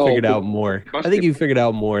think my you goal. figured out more. Must I think be- you figured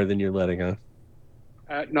out more than you're letting on.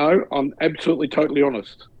 No, I'm absolutely totally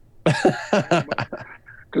honest. Because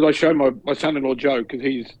I show my son-in-law Joe, because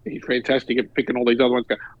he's fantastic at picking all these other ones.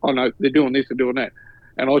 Go, oh no, they're doing this, they're doing that,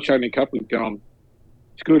 and I showed him a couple and going,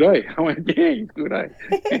 it's good, eh? I went, yeah, it's good, eh?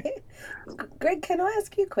 Greg, can I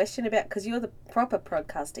ask you a question about, because you're the proper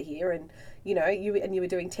podcaster here, and you were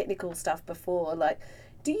doing technical stuff before. Like,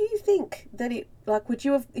 do you think that would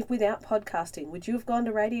you have, if without podcasting, would you have gone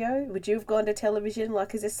to radio? Would you have gone to television?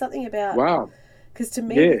 Like, is there something about? Wow. Because to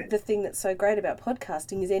me, Yeah. the thing that's so great about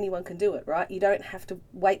podcasting is anyone can do it, right? You don't have to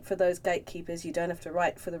wait for those gatekeepers. You don't have to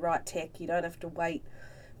wait for the right tech. You don't have to wait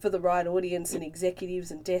for the right audience and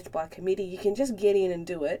executives and death by committee. You can just get in and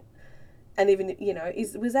do it. And even,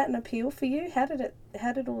 was that an appeal for you? How did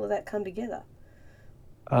all of that come together?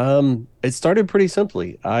 It started pretty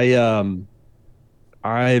simply. I've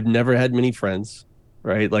never had many friends,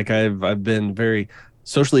 right? Like I've been very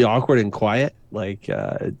socially awkward and quiet. Like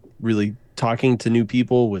really talking to new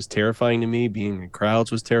people was terrifying to me. Being in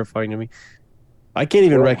crowds was terrifying to me. I can't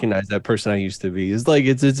even recognize that person I used to be. It's like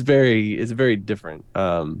it's very different.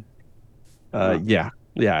 Yeah.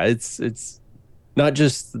 It's not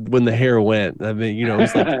just when the hair went. I mean, it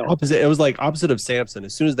was like opposite. It was like opposite of Samson.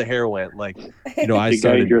 As soon as the hair went, like, I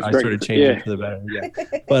started changing for the better. Yeah,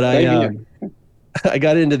 but I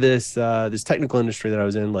got into this technical industry that I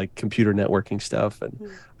was in, like computer networking stuff, and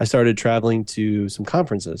I started traveling to some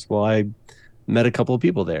conferences. Well, I met a couple of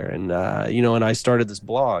people there, and and I started this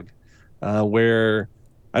blog where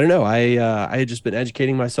I don't know. I had just been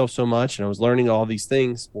educating myself so much, and I was learning all these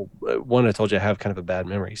things. Well, one, I told you I have kind of a bad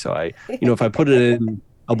memory, so if I put it in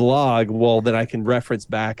a blog, well, then I can reference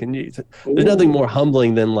back. And there's nothing more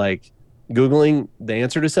humbling than like Googling the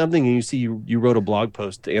answer to something, and you see you wrote a blog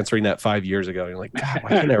post answering that 5 years ago. And you're like, God, why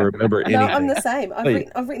can't I remember anything? No, I'm the same.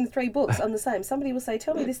 I've written 3 books. I'm the same. Somebody will say,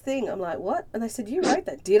 "Tell me this thing." I'm like, "What?" And they said, "You wrote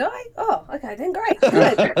that, did I?" Oh, okay, then great.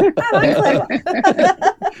 Good. I'm clever.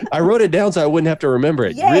 I wrote it down so I wouldn't have to remember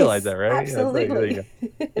it. Yes, You realize that, right? Absolutely.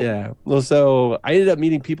 Yeah. Well, so I ended up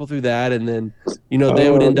meeting people through that, and then they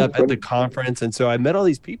would end up at the conference, and so I met all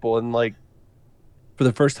these people, and like for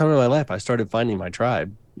the first time in my life, I started finding my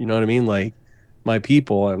tribe. You know what I mean? Like my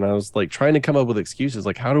people. And I was like trying to come up with excuses.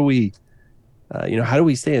 Like, how do we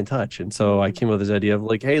stay in touch? And so I came up with this idea of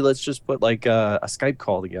like, hey, let's just put like a Skype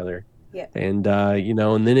call together. Yeah. And,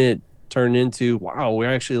 and then it turned into, wow, we're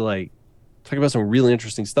actually like talking about some really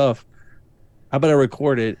interesting stuff. How about I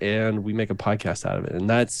record it and we make a podcast out of it? And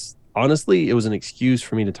that's honestly, it was an excuse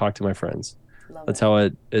for me to talk to my friends. That's how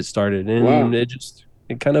it started. And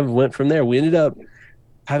it kind of went from there. We ended up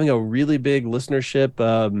having a really big listenership.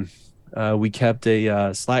 We kept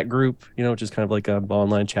a Slack group, which is kind of like a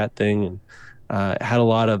online chat thing, and had a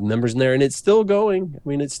lot of members in there, and it's still going. I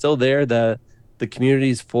mean, it's still there. The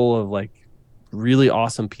community is full of like really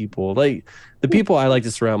awesome people, like the people I like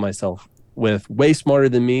to surround myself with, way smarter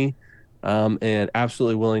than me, and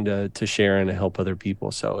absolutely willing to share and to help other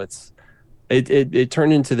people. So it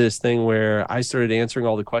turned into this thing where I started answering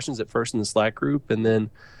all the questions at first in the Slack group, and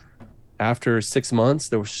then after 6 months,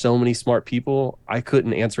 there were so many smart people, I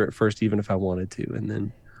couldn't answer at first, even if I wanted to. And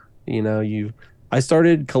then, I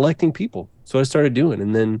started collecting people. So I started doing.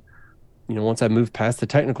 And then, once I moved past the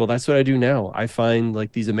technical, that's what I do now. I find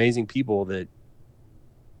like these amazing people that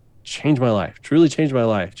change my life, truly change my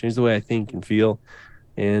life, change the way I think and feel.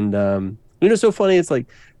 And, so funny. It's like,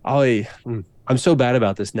 I'm so bad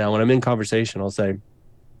about this now. When I'm in conversation, I'll say,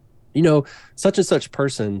 such and such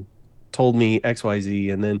person told me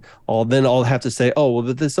XYZ, and then I'll have to say, oh,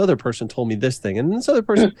 well, this other person told me this thing, and this other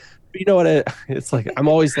person, it's like I'm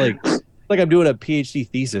always like I'm doing a PhD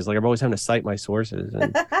thesis, like I'm always having to cite my sources,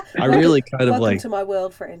 and I really kind of Welcome to my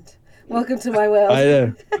world, friend. Welcome to my world. I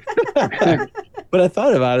know. But I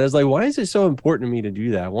thought about it. I was like, why is it so important to me to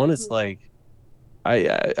do that? One, it's like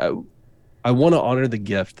I want to honor the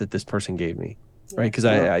gift that this person gave me, right? Because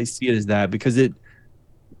I see it as that, because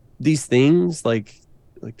these things like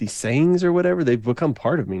these sayings or whatever, they've become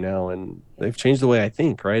part of me now, and they've changed the way I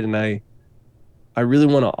think, right? And I really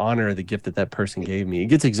want to honor the gift that person gave me. It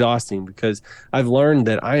gets exhausting because I've learned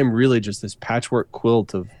that I am really just this patchwork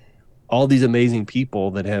quilt of all these amazing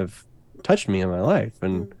people that have touched me in my life.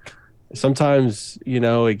 And sometimes,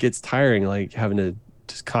 it gets tiring, like having to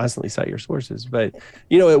just constantly cite your sources. But,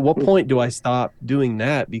 at what point do I stop doing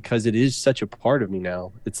that? Because it is such a part of me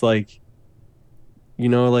now. It's like, you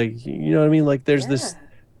know what I mean? Like there's this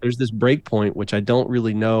break point, which I don't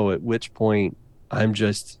really know at which point I'm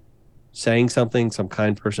just saying something some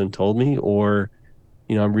kind person told me, or,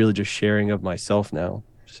 I'm really just sharing of myself now.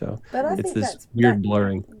 So it's this weird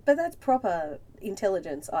blurring. But that's proper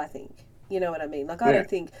intelligence, I think. You know what I mean? Like, I don't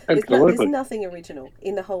think there's absolutely. nothing original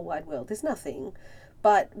in the whole wide world. There's nothing,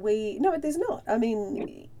 but there's not. I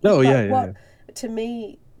mean, No, but yeah. to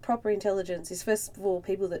me, proper intelligence is first of all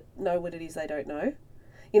people that know what it is they don't know.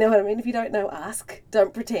 You know what I mean? If you don't know, ask.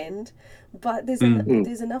 Don't pretend. But there's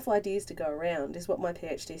there's enough ideas to go around, is what my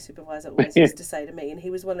PhD supervisor always used to say to me. And he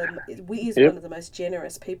was one of the most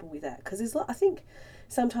generous people with that, because I think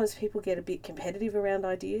sometimes people get a bit competitive around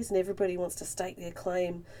ideas, and everybody wants to stake their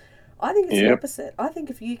claim. I think it's the opposite. I think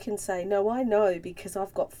if you can say, no, I know because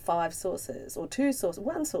I've got 5 sources or 2 sources,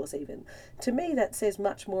 1 source even, to me that says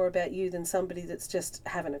much more about you than somebody that's just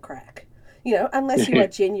having a crack. You know, unless you are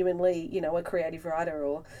genuinely, a creative writer,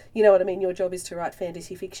 or, you know what I mean, your job is to write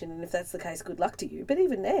fantasy fiction, and if that's the case, good luck to you. But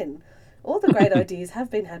even then, all the great ideas have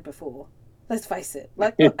been had before. Let's face it.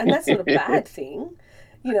 And that's not a bad thing.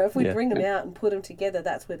 You know, if we bring them out and put them together,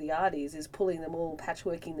 that's where the art is pulling them all,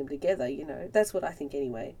 patchworking them together, That's what I think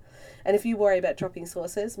anyway. And if you worry about dropping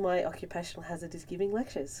sources, my occupational hazard is giving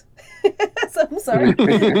lectures. So I'm sorry.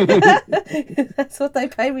 That's what they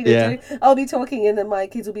pay me to do. I'll be talking and then my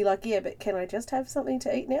kids will be like, yeah, but can I just have something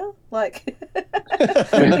to eat now? Like,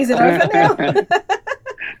 is it over now?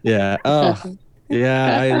 Yeah. Oh,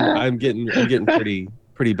 yeah. I'm getting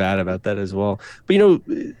pretty bad about that as well. But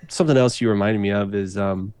something else you reminded me of is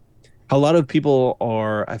how a lot of people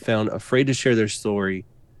are, I found, afraid to share their story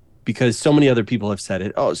because so many other people have said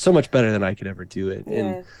it. Oh, so much better than I could ever do it.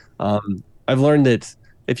 Yeah. And I've learned that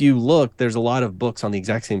if you look, there's a lot of books on the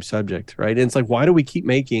exact same subject, right? And it's like, why do we keep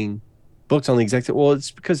making books on the exact same? Well,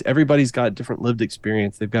 it's because everybody's got different lived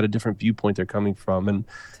experience. They've got a different viewpoint they're coming from.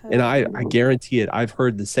 And I guarantee it, I've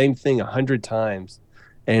heard the same thing 100 times.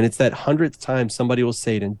 And it's that 100th time somebody will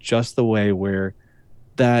say it in just the way where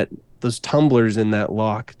those tumblers in that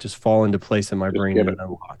lock just fall into place in my brain and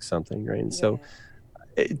unlock something, right? And so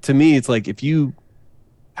to me, it's like, if you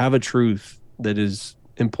have a truth that is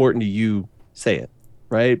important to you, say it,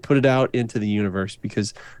 right? Put it out into the universe,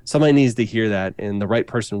 because somebody needs to hear that, and the right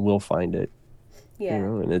person will find it. Yeah.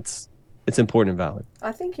 And it's important and valid.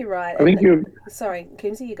 I think you're right. I think you're... Sorry,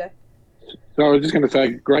 Kimsey, you go. So I was just going to say,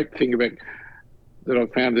 a great thing about that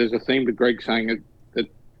I've found, there's a theme with Greg saying that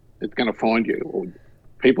it's going to find you, or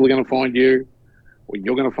people are going to find you, or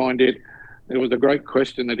you're going to find it. There was a great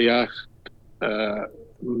question that he asked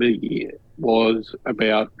me, was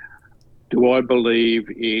about, do I believe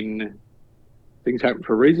in things happen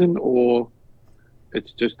for a reason, or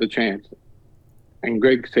it's just a chance? And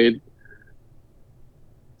Greg said,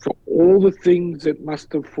 for all the things that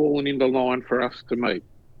must have fallen into line for us to meet,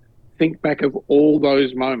 think back of all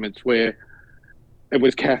those moments where it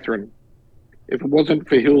was Catherine. If it wasn't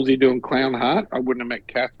for Hilsey doing Clown Heart, I wouldn't have met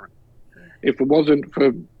Catherine. If it wasn't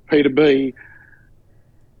for Peter B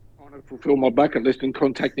trying to fulfill my bucket list and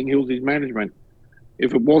contacting Hilsey's management,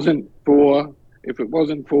 if it wasn't for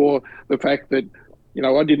the fact that,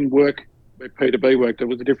 I didn't work where Peter B worked, it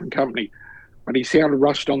was a different company. But he sounded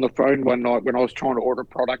rushed on the phone one night when I was trying to order a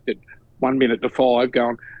product at 1 minute to 5,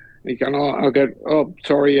 he's going,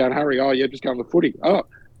 sorry, hurry. Oh, yeah, just going to the footy. Oh,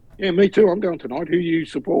 yeah, me too. I'm going tonight. Who you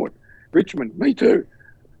support? Richmond. Me too.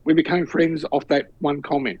 We became friends off that one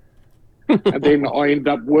comment. And then I ended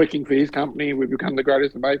up working for his company. We become the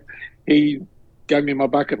greatest of mates. He gave me my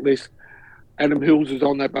bucket list. Adam Hills is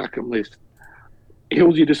on that bucket list.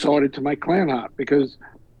 Hillsy decided to make Clown Heart because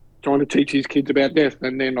trying to teach his kids about death,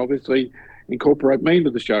 and then obviously incorporate me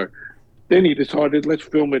into the show. Then he decided, let's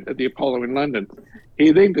film it at the Apollo in London.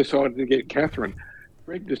 He then decided to get Catherine.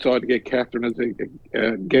 Greg decided to get Catherine as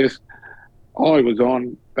a guest. I was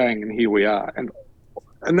on, bang, and here we are.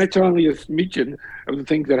 And that's only a smidgen of the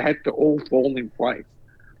things that had to all fall in place.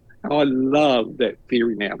 And I love that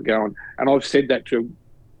theory now, going, and I've said that to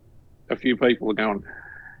a few people, going,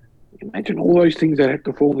 imagine all those things that had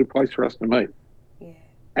to fall into place for us to meet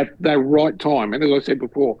at the right time. And as I said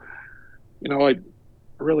before, it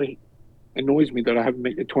really annoys me that I haven't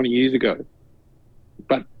met you 20 years ago,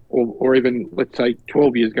 or even, let's say,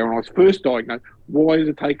 12 years ago when I was first diagnosed. Why has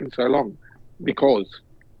it taken so long? Because.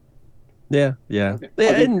 Yeah. I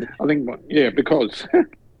think because.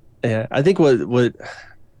 Yeah, I think what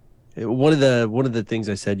one of the things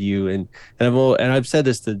I said to you, and I've said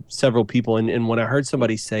this to several people, and when I heard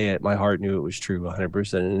somebody say it, my heart knew it was true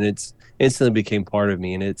 100%, and it's instantly became part of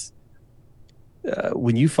me. And it's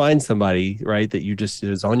when you find somebody, right, that you just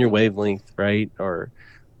is on your wavelength, right, or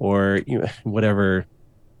whatever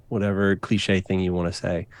cliche thing you want to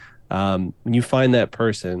say, when you find that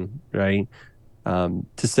person, right,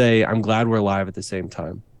 to say, I'm glad we're alive at the same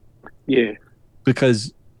time. Yeah,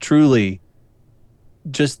 because truly,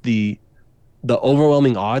 just the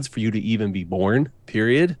overwhelming odds for you to even be born,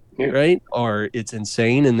 period, right? Or it's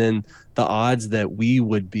insane. And then the odds that we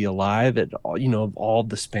would be alive at all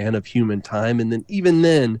the span of human time, and then even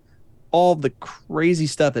then, all the crazy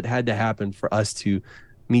stuff that had to happen for us to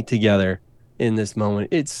meet together in this moment.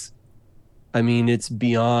 It's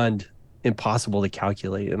beyond impossible to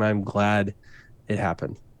calculate, and I'm glad it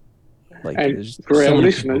happened. Like, and there's for so our many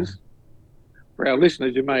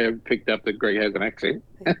listeners, you may have picked up that Greg has an accent.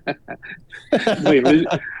 Me and Liz,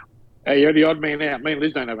 you're the odd man out. Me and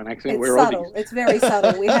Liz don't have an accent. It's We're subtle. Aussies. It's very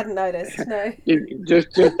subtle. We hadn't noticed. No.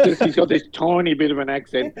 Just he's got this tiny bit of an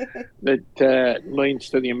accent that leans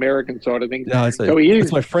to the American side of things. No,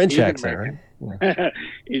 it's my French accent, right? Yeah.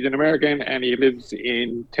 He's an American and he lives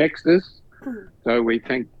in Texas. So we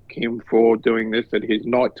thank him for doing this at his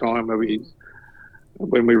night time of his,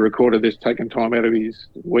 when we recorded this, taking time out of his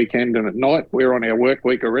weekend and at night. We're on our work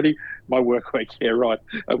week already. My work week, yeah, right.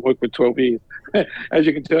 I've worked for 12 years. As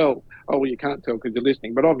you can tell, well, you can't tell because you're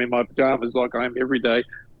listening, but I'm in my pajamas like I am every day.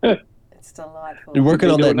 It's delightful. You're working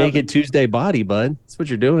on that Naked Tuesday body, bud. That's what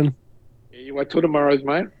you're doing. You wait till tomorrow's,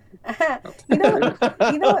 mate. You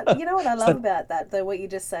know what I love about that, though, what you're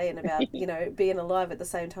just saying about, being alive at the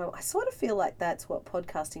same time. I sort of feel like that's what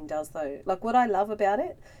podcasting does, though. Like, what I love about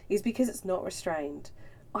it is because it's not restrained.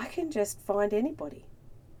 I can just find anybody.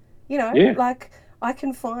 Like, I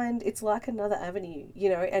can find, it's like another avenue,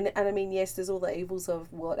 and I mean, yes, there's all the evils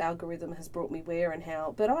of what algorithm has brought me where and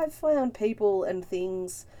how, but I've found people and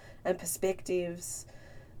things and perspectives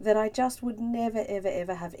that I just would never, ever,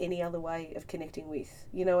 ever have any other way of connecting with.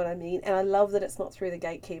 You know what I mean? And I love that it's not through the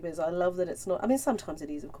gatekeepers. I love that it's not... I mean, sometimes it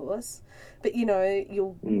is, of course. But,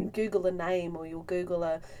 you'll Google a name or you'll Google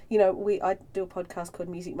I do a podcast called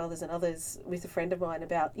Music Mothers and Others with a friend of mine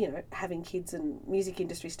about, having kids and music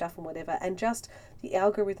industry stuff and whatever. And just the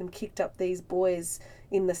algorithm kicked up these boys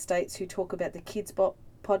in the States who talk about the Kids Bop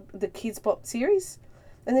series.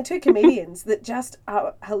 And they're two comedians that just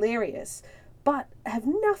are hilarious. But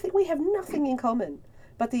we have nothing in common.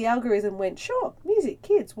 But the algorithm went, sure, music,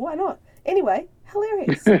 kids, why not? Anyway,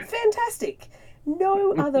 hilarious, fantastic.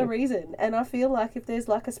 No other reason. And I feel like if there's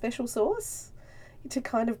like a special sauce to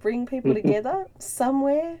kind of bring people together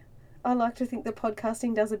somewhere, I like to think that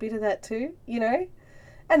podcasting does a bit of that too,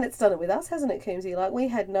 And it's done it with us, hasn't it, Coombsy? Like, we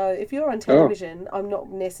had if you're on television, I'm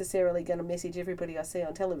not necessarily going to message everybody I see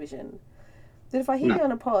on television. That if I hear you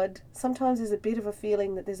on a pod, sometimes there's a bit of a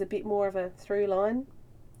feeling that there's a bit more of a through line.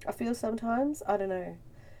 I feel sometimes. I don't know.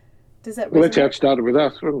 Does that resonate? Well, that's how it started with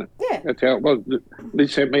us, wasn't it? Yeah. That's how it was.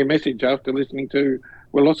 Liz sent me a message after listening to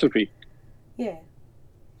Philosophy. Yeah.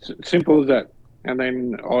 Simple as that. And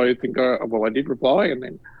then I think I did reply and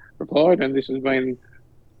then replied, and this has been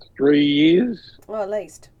 3 years. Well, at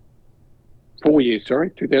least. 4 years,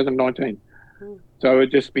 2019. So it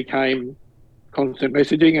just became constant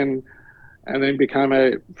messaging and then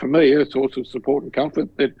became for me a source of support and comfort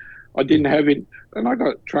that I didn't have it. And I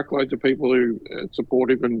got truckloads of people who are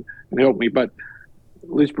supportive and helped me, but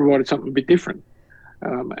Liz provided something a bit different.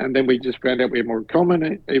 And then we just found out we had more in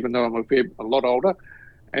common, even though I'm a lot older,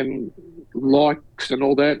 and likes and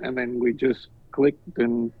all that. And then we just clicked.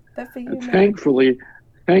 And thankfully,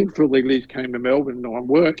 Liz came to Melbourne on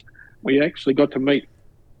work. We actually got to meet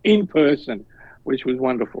in person, which was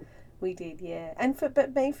wonderful. We did, yeah. And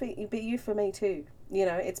you for me too.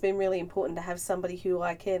 It's been really important to have somebody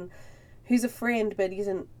who's a friend but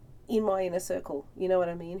isn't in my inner circle, you know what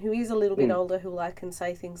I mean? Who is a little bit older, who I can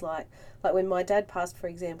say things like when my dad passed, for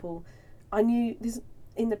example, I knew this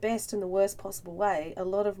in the best and the worst possible way. A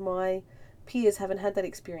lot of my peers haven't had that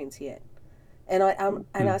experience yet. And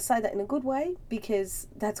I say that in a good way because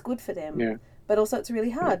that's good for them. Yeah. But also it's really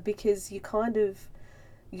hard because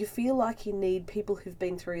you feel like you need people who've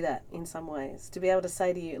been through that in some ways to be able to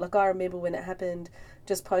say to you, like I remember when it happened,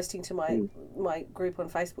 just posting to my group on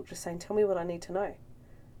Facebook, just saying, tell me what I need to know.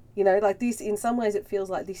 Like this, in some ways it feels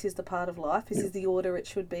like this is the part of life. This is the order it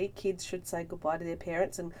should be. Kids should say goodbye to their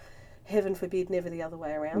parents and heaven forbid, never the other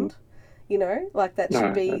way around. Like that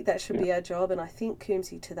should be our job. And I think,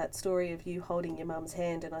 Coombsy, to that story of you holding your mum's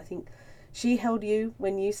hand, and I think she held you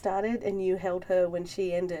when you started and you held her when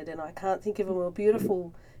she ended, and I can't think of a more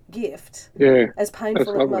beautiful gift, as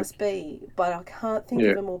painful it must be, but I can't think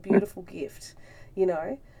of a more beautiful gift,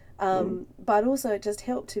 but also it just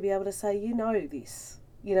helped to be able to say, this,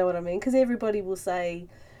 you know what I mean? Because everybody will say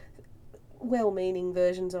well-meaning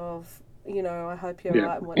versions of, I hope you're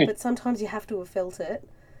right and what, but sometimes you have to have felt it.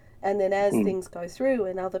 And then as things go through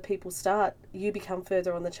and other people start, you become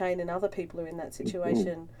further on the chain and other people are in that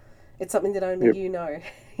situation. It's something that only you know.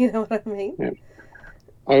 You know what I mean? Yeah.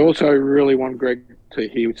 I also really want Greg to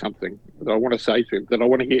hear something that I want to say to him, that I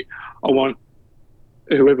want to hear. I want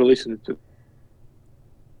whoever listens to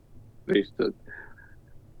this, that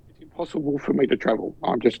it's impossible for me to travel.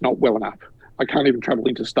 I'm just not well enough. I can't even travel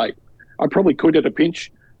interstate. I probably could at a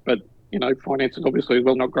pinch, but finances obviously as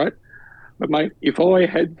well not great. But mate, if I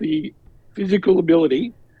had the physical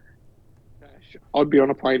ability, I'd be on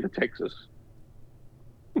a plane to Texas.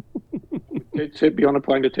 Dead set be on a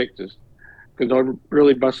plane to Texas because I'm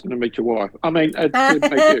really busting to meet your wife. I mean, to meet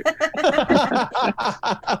you.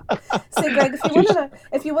 See, Greg,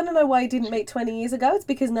 if you want to know why you didn't meet 20 years ago, it's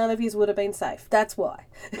because none of you would have been safe. That's why.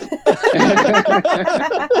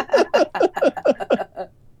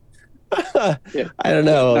 Yeah. I don't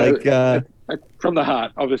know. No, from the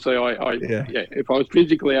heart, obviously. If I was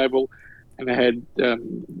physically able and I had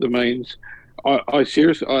the means, I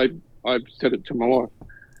seriously, I said it to my wife.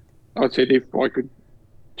 I said if I could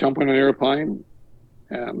jump on an aeroplane,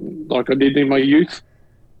 like I did in my youth,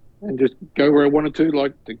 and just go where I wanted to,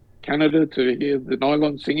 like to Canada to hear the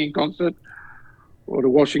Nylon singing concert, or to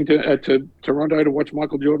Washington, to Toronto to watch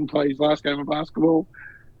Michael Jordan play his last game of basketball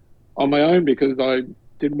on my own because I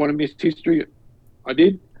didn't want to miss history. I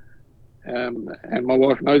did, and my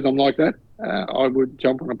wife knows I'm like that. I would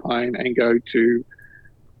jump on a plane and go to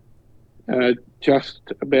just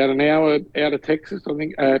about an hour out of Texas, I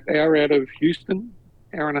think, hour out of Houston,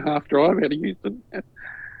 hour and a half drive out of Houston,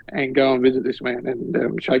 and go and visit this man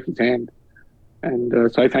and shake his hand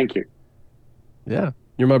and say thank you. Yeah,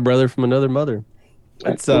 you're my brother from another mother.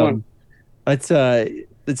 It's something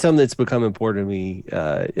that's become important to me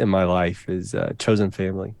in my life is chosen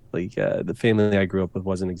family. Like the family I grew up with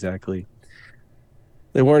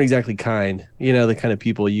they weren't exactly kind. The kind of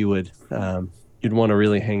people you would you'd want to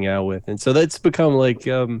really hang out with, and so that's become like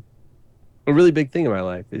a really big thing in my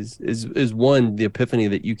life. Is one, the epiphany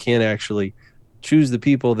that you can actually choose the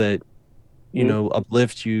people that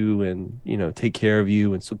uplift you and take care of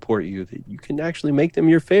you and support you, that you can actually make them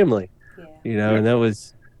your family. And that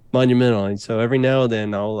was monumental. And so every now and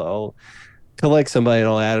then I'll collect somebody and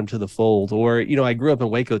I'll add them to the fold. Or I grew up in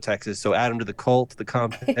Waco, Texas, so add them to the cult, the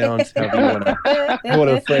compound, however you want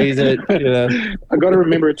to phrase it. I got to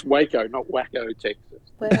remember it's Waco, not Wacko, Texas.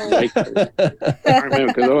 Waco. I remember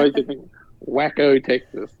because I always think Wacko,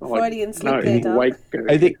 Texas. Freudian slip there, Waco.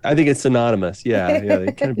 I think it's synonymous. Yeah,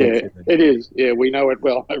 they kind of it is. Yeah, we know it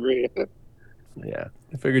well over here. Yeah,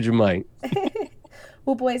 I figured you might.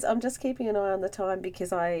 Well, boys, I'm just keeping an eye on the time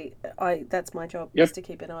because I that's my job, is to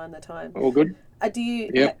keep an eye on the time. All good. Do you?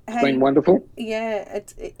 Yep, it's been wonderful. Yeah.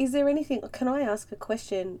 Is there anything? Can I ask a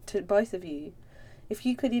question to both of you? If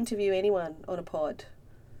you could interview anyone on a pod,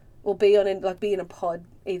 or be in a pod,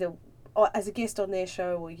 either as a guest on their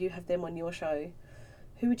show or you have them on your show,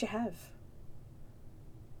 who would you have?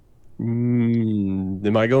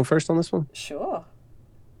 Am I going first on this one? Sure.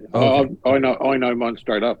 Okay. I know mine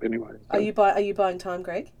straight up anyway. So. Are you buying time,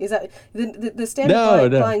 Greg? Is that the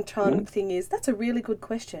standard buying time thing? That's a really good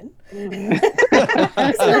question. Isn't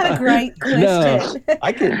that a great question? No,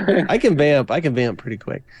 I can vamp pretty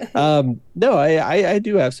quick. No, I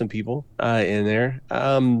do have some people in there.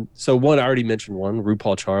 So one, I already mentioned one,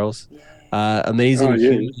 RuPaul Charles. Amazing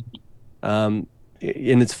human. And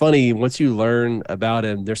it's funny, once you learn about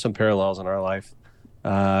him, there's some parallels in our life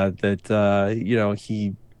that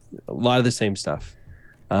he a lot of the same stuff.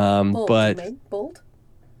 Bald, but you mean? Bald?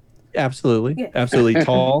 Absolutely, absolutely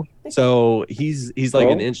tall. So he's like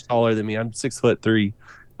an inch taller than me. I'm 6'3".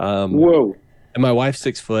 Whoa! And my wife's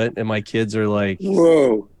 6 foot, and my kids are like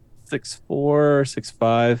 6'4",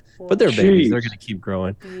 6'5". But they're babies. They're gonna keep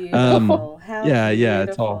growing. Beautiful. Yeah,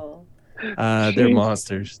 tall. They're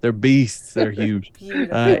monsters. They're beasts. They're huge.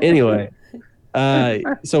 Anyway.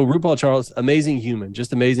 So RuPaul Charles, amazing human,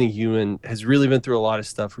 has really been through a lot of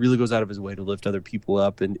stuff, really goes out of his way to lift other people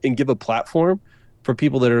up and give a platform for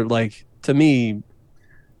people that are like, to me,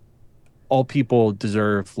 all people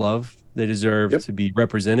deserve love. They deserve to be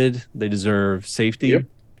represented. They deserve safety.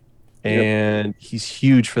 And he's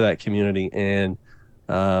huge for that community. And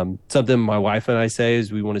something my wife and I say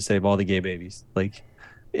is we want to save all the gay babies. Like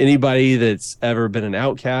anybody that's ever been an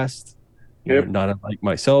outcast, not like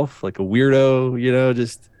myself, like a weirdo,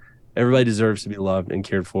 just everybody deserves to be loved and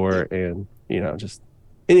cared for. And, just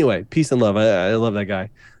anyway, peace and love. I love that guy.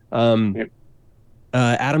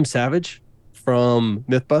 Adam Savage from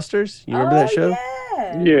Mythbusters. You remember that show?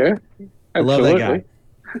 Yeah. I love that guy.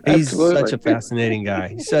 He's such a fascinating guy.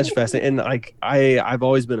 He's such fascinating. And I've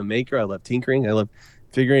always been a maker. I love tinkering. I love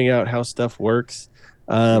figuring out how stuff works.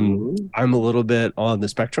 I'm a little bit on the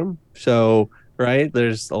spectrum. So,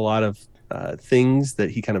 there's a lot of things that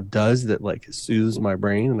he kind of does that like soothes my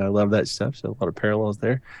brain, and I love that stuff. So a lot of parallels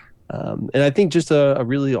there. And I think just a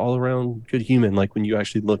really all around good human. Like when you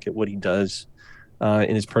actually look at what he does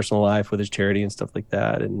in his personal life with his charity and stuff like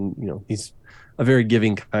that. And he's a very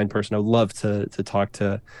giving, kind person. I would love to talk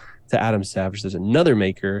to Adam Savage. There's another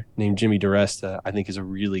maker named Jimmy DiResta. I think is a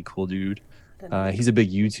really cool dude. He's a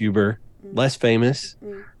big YouTuber, less famous,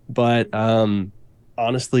 but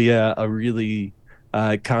honestly, a really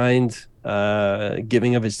kind,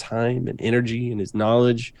 giving of his time and energy and his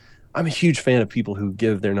knowledge. I'm a huge fan of people who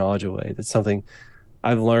give their knowledge away. That's something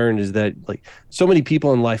I've learned, is that like so many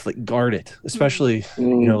people in life like guard it, especially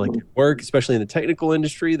like at work, especially in the technical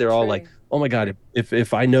industry. They're all like, oh my God,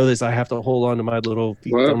 if I know this, I have to hold on to my little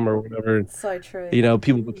fiefdom or whatever. So true.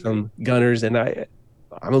 People become gunners, and I'm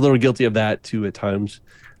a little guilty of that too at times.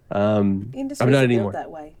 Industries I'm not are anymore. built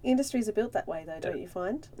that way. Industries are built that way, though, don't you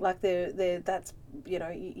find? Like that's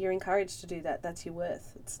you're encouraged to do that. That's your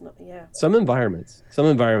worth. It's not, yeah. Some environments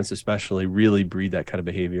especially really breed that kind of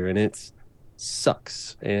behavior, and it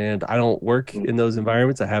sucks. And I don't work in those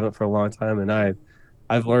environments. I haven't for a long time, and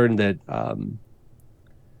I've learned that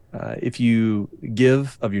if you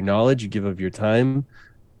give of your knowledge, you give of your time,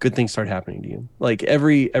 good things start happening to you. Like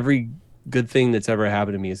every good thing that's ever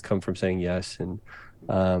happened to me has come from saying yes and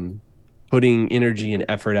putting energy and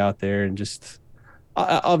effort out there, and just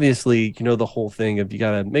obviously the whole thing of you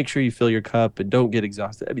got to make sure you fill your cup and don't get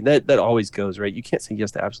exhausted. I mean that always goes, right? You can't say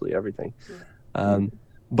yes to absolutely everything.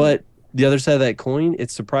 But the other side of that coin,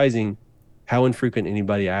 it's surprising how infrequent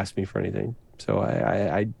anybody asks me for anything. So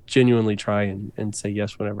I genuinely try and say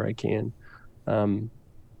yes whenever I can,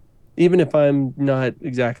 even if I'm not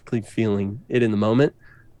exactly feeling it in the moment.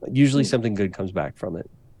 Usually something good comes back from it.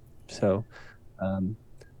 So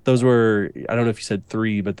those were, I don't know if you said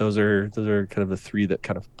 3, but those are kind of the 3 that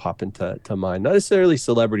kind of pop into mind. Not necessarily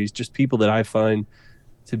celebrities, just people that I find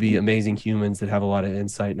to be amazing humans that have a lot of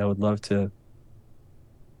insight, and I would love to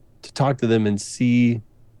talk to them and see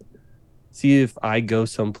if I go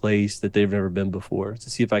someplace that they've never been before, to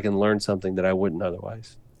see if I can learn something that I wouldn't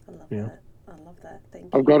otherwise. I love that. I love that. Thank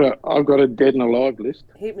you. I've got a dead and alive list.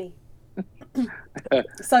 Hit me.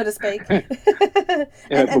 So to speak.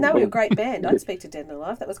 and they were a great band. I'd speak to Dead and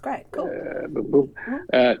Alive. That was great. Cool.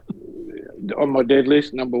 On my dead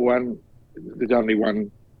list, number 1, there's only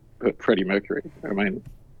one, Freddie Mercury. I mean,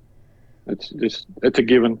 it's a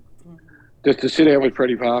given. Just to sit down with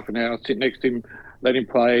Freddie for half an hour, sit next to him, let him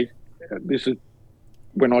play. This is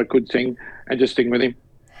when I could sing, and just sing with him,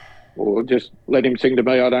 or just let him sing to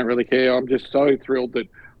me. I don't really care. I'm just so thrilled that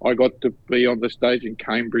I got to be on the stage in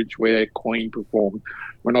Cambridge where Queen performed.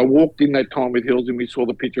 When I walked in that time with Hills and we saw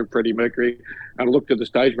the picture of Freddie Mercury, and I looked at the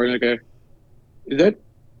stage and I go, is that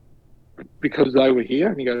because they were here?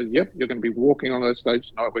 And he goes, yep, you're going to be walking on that stage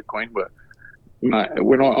tonight where Queen were.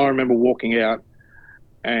 When I remember walking out,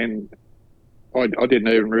 and I didn't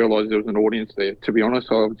even realise there was an audience there, to be honest.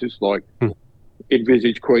 I was just like,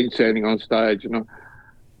 envisaged Queen standing on stage, and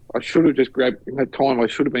I should have just grabbed, in that time, I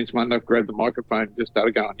should have been smart enough to grab the microphone and just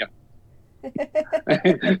started going,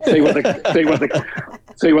 see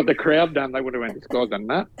what the crowd done. They would have went, this guy's done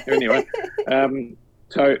that. Anyway,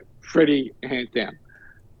 so Freddie, hands down.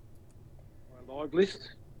 My live list,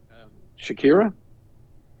 Shakira.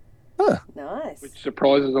 Nice. Which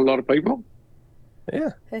surprises a lot of people.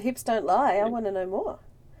 Yeah. Her hips don't lie. I want to know more.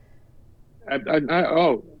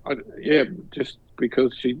 Yeah, just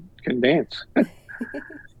because she can dance.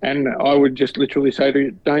 And I would just literally say to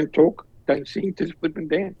you, don't talk, don't sing, just flip and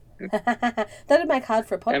dance. That'd make hard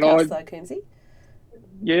for a podcast, though, Coomsey.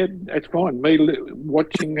 Yeah, that's fine. Me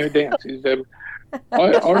watching her dance is...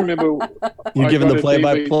 I remember... You're giving the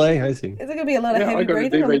play-by-play? I see. Is there going to be a lot of heavy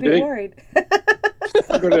breathing? I'm a bit worried.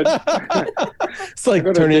 It's like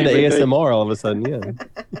turning into ASMR all of a sudden, yeah.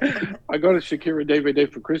 I got a Shakira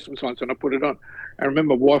DVD for Christmas once, and I put it on. I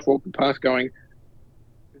remember my wife walking past going,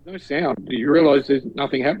 there's no sound. Do you realise there's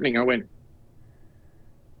nothing happening? I went,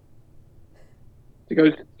 she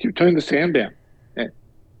goes, you turn the sound down. Yeah.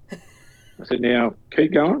 I said, now,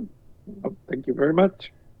 keep going. Oh, thank you very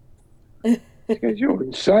much. She goes, you're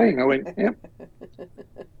insane. I went, yep.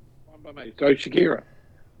 So Shakira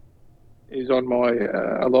is on my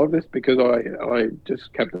alive list because I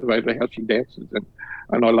just captivated by how she dances,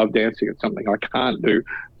 and I love dancing. It's something I can't do,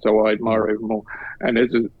 so I admire her even more. And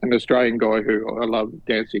there's an Australian guy who I love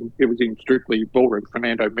dancing. He was in Strictly Ballroom,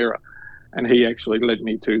 Fernando Mirror, and he actually led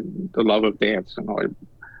me to the love of dance. And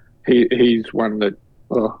he's one that,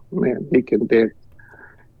 oh man, he can dance.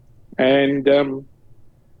 And if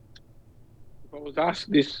I was asked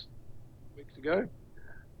this weeks ago,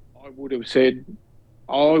 I would have said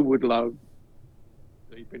I would love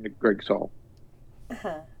deep into Greg Sowell.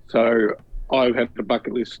 So I've had the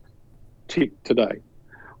bucket list tick today.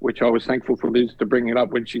 which I was thankful for Liz to bring it up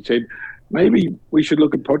when she said, maybe we should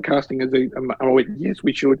look at podcasting as I went, yes,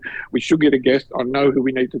 we should. We should get a guest. I know who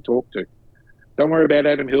we need to talk to. Don't worry about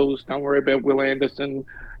Adam Hills. Don't worry about Will Anderson.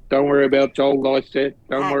 Don't worry about Joel Lysett.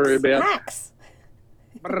 Don't worry about... Hacks.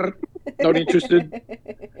 Not interested.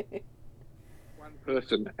 One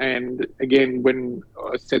person. And again, when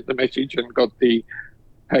I sent the message and got the,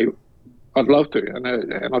 hey, I'd love to.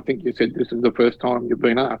 And I think you said this is the first time you've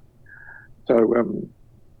been asked. So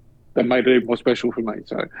that made it even more special for me.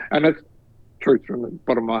 So, and that's truth from the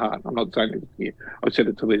bottom of my heart. I'm not saying it here. I said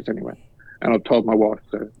it to Liz anyway. And I've told my wife.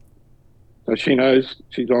 So she knows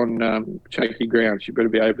she's on shaky ground. She better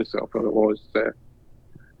behave herself. Otherwise,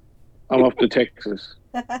 I'm off to Texas.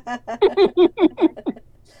 I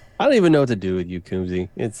don't even know what to do with you, Coombsy.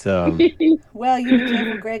 It's Well, you be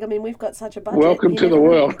careful, Greg. I mean, we've got such a budget. Welcome to the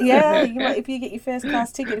world. Yeah, you might, if you get your first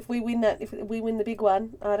class ticket, if we win the big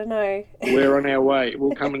one, I don't know. We're on our way.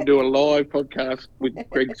 We'll come and do a live podcast with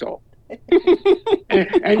Greg Sowell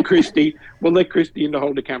and Christy. We'll let Christy in to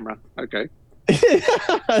hold the camera. Okay.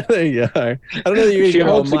 there you are. I don't know that you're she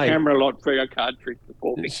holds the mic. camera a lot for her card tricks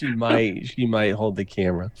before me. She might hold the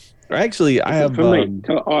camera. Or actually, I have. For me,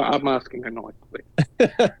 I'm asking her nicely.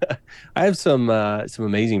 I have some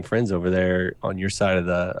amazing friends over there on your side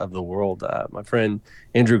of the world. My friend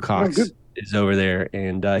Andrew Cox is over there,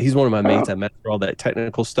 and he's one of my mates. I met for all that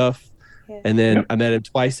technical stuff, and then I met him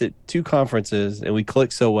twice at 2 conferences, and we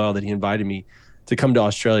clicked so well that he invited me to come to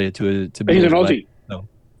Australia to be. He's an Aussie. So,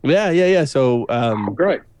 yeah. So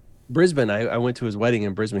great. Brisbane. I went to his wedding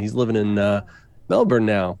in Brisbane. He's living in Melbourne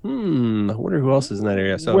now. I wonder who else is in that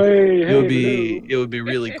area. So it would be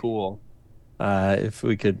really cool if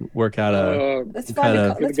we could work out a let's find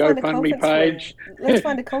a GoFundMe page. Let's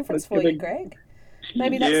find a conference for you, Greg.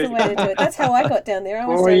 Maybe that's the way to do it. That's how I got down there. I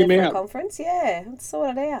was down there for a conference. Yeah, let's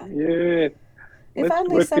sort it out. Yeah. If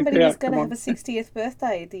only somebody was going to have a 60th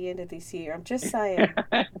birthday at the end of this year. I'm just saying.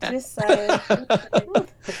 Just saying.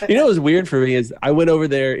 You know what's weird for me is I went over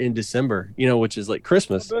there in December, which is like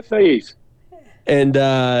Christmas. Birthdays. And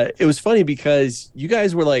it was funny because you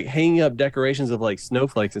guys were like hanging up decorations of like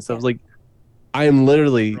snowflakes and stuff. I was like, I am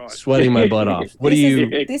literally sweating my butt off.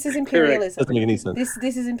 This is imperialism. Doesn't make any sense.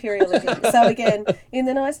 This is imperialism. So again, in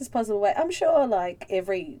the nicest possible way, I'm sure like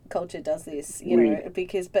every culture does this,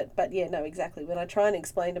 because but yeah, no, exactly. When I try and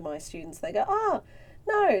explain to my students, they go,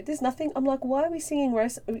 no, there's nothing. I'm like, why are we singing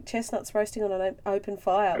chestnuts roasting on an open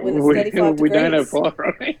fire when it's 35 degrees? We don't have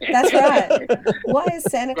fire. That's right. Why is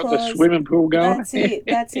Santa Claus... Got the swimming pool going. That's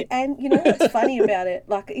it. And you know what's funny about it?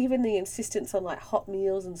 Like even the insistence on like hot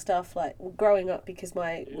meals and stuff, like growing up because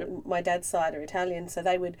my dad's side are Italian, so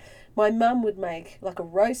my mum would make like a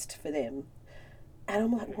roast for them. And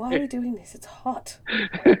I'm like, why are we doing this? It's hot.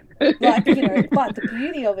 But the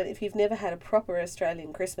beauty of it, if you've never had a proper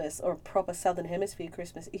Australian Christmas or a proper Southern Hemisphere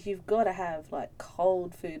Christmas, is you've got to have like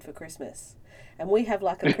cold food for Christmas. And we have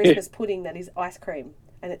like a Christmas pudding that is ice cream,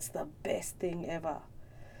 and it's the best thing ever.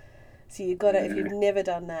 So you've got to, if you've never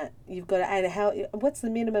done that, you've got to, and what's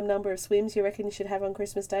the minimum number of swims you reckon you should have on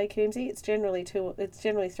Christmas Day, Coombsy? It's generally 3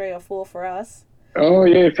 or 4 for us. Oh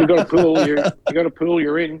yeah, if you got a pool, you got a pool,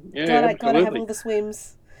 you're in. Yeah, got to have all the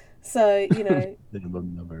swims. So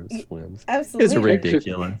minimum number of swims. Absolutely, it's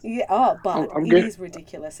ridiculous. Yeah. But it is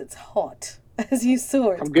ridiculous. It's hot, as you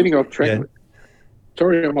saw. I'm getting off track. Yeah.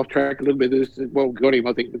 Sorry, I'm off track a little bit. Got him.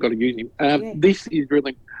 I think we've got to use him. This is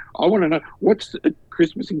really. I want to know what's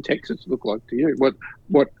Christmas in Texas look like to you.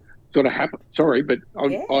 What sort of happened? Sorry, but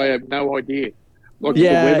I have no idea. What's the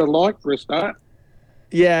weather like for a start?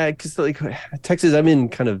 Yeah, because like Texas, I'm in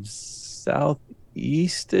kind of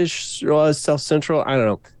southeast-ish, south central. I don't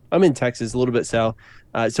know. I'm in Texas, a little bit south,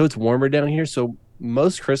 so it's warmer down here. So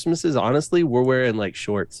most Christmases, honestly, we're wearing like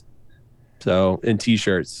shorts, and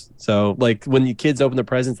t-shirts. So like when the kids open the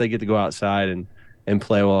presents, they get to go outside and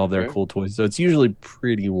play with all of their cool toys. So it's usually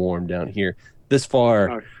pretty warm down here. This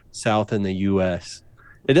far south in the U.S.,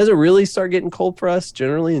 it doesn't really start getting cold for us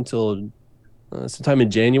generally until sometime in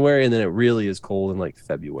January, and then it really is cold in like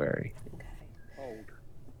February. Okay. Cold.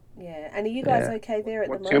 Yeah, and are you guys okay there at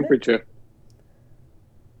the moment? What temperature?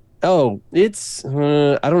 Oh, it's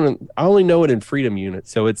I don't know. I only know it in freedom units,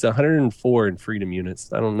 so it's 104 in freedom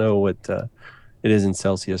units. I don't know what it is in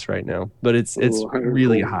Celsius right now, but it's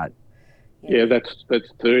really hot. Yeah, that's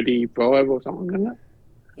 35 or something, isn't it?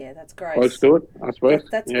 Yeah, that's gross. Close to it, I suppose.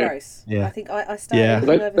 That's gross. Yeah, I think I started.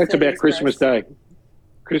 Yeah, that's about Christmas Day.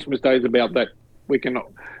 Christmas Day is about that.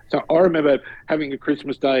 So I remember having a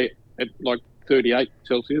Christmas Day at like 38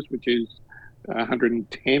 Celsius, which is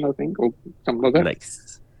 110, I think, or something like that.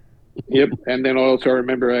 Nice. Yep. And then I also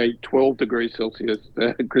remember a 12 degrees Celsius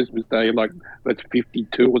Christmas Day, like that's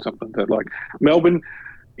 52 or something. So like Melbourne,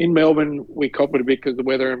 in Melbourne, we cop it a bit because of the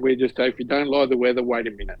weather, and we just say, if you don't like the weather, wait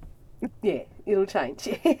a minute. Yeah, it'll change.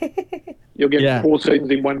 You'll get Yeah. 4 seasons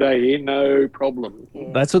in one day here, no problem. Yeah.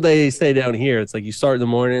 That's what they say down here. It's like you start in the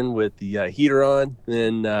morning with the heater on,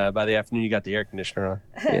 then by the afternoon you got the air conditioner on.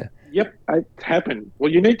 Yeah. Yep, it's happened. Well,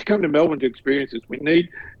 you need to come to Melbourne to experience this. We need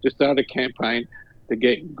to start a campaign to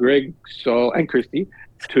get Greg, Sowell, and Christy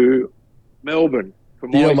to Melbourne for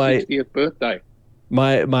my 60th birthday.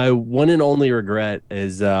 My one and only regret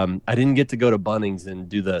is I didn't get to go to Bunnings and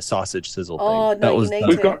do the sausage sizzle thing. Oh, no, you need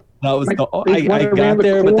to. I got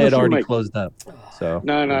there, but they had already closed up. So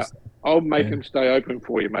No, I'll make them stay open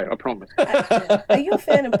for you, mate. I promise. Are you a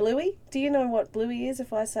fan of Bluey? Do you know what Bluey is?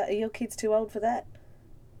 If I say, are your kids too old for that?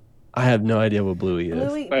 I have no idea what Bluey is.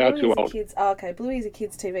 Bluey are too is a old. kids. Oh, okay, Bluey is a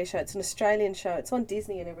kids' TV show. It's an Australian show. It's on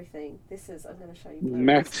Disney and everything. I'm going to show you. Bluey.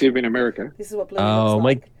 Massive in America. This is what Bluey looks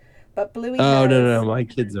like. But Bluey. Oh no! My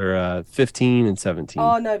kids are 15 and 17.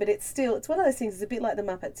 Oh no, but it's one of those things. It's a bit like the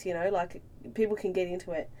Muppets, like people can get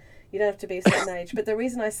into it. You don't have to be a certain age. But the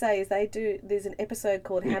reason I say is there's an episode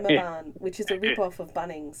called Hammer Barn, which is a rip-off of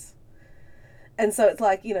Bunnings. And so it's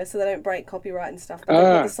like, so they don't break copyright and stuff. But they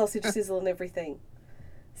get the sausage sizzle and everything.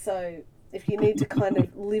 So if you need to kind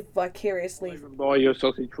of live vicariously... Even buy your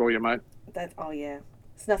sausage for you, mate. Oh, yeah.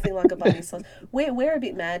 It's nothing like a Bunnings sausage. We're a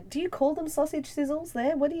bit mad. Do you call them sausage sizzles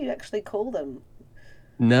there? What do you actually call them?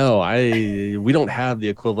 No, we don't have the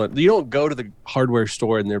equivalent. You don't go to the hardware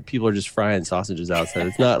store and people are just frying sausages outside.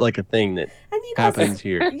 It's not like a thing that happens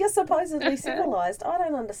here. You're supposedly civilized. I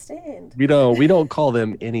don't understand. We don't call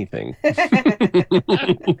them anything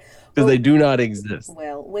because they do not exist.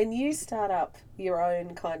 Well, when you start up your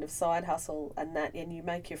own kind of side hustle and you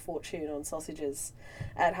make your fortune on sausages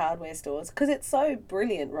at hardware stores, because it's so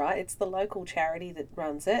brilliant, right? It's the local charity that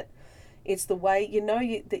runs it. It's the way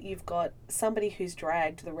that you've got somebody who's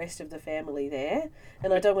dragged the rest of the family there,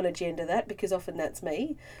 and I don't want to gender that because often that's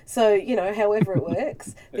me. So, however it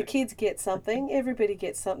works, the kids get something, everybody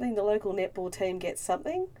gets something, the local netball team gets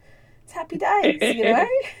something. It's happy days,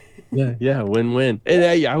 Yeah, win-win. And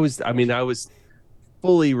I was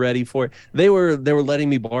fully ready for it. They were letting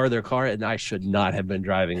me borrow their car, and I should not have been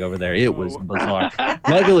driving over there. It was bizarre.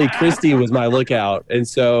 Luckily, Christy was my lookout, and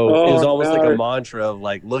so it was almost like a mantra of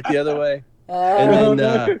like, look the other way. And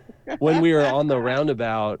then when we were on the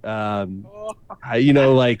roundabout,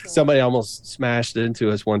 somebody almost smashed into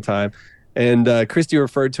us one time. And Christy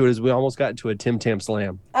referred to it as we almost got into a Tim Tam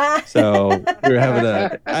Slam. So we were having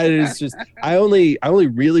I only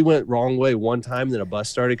really went wrong way one time. Then a bus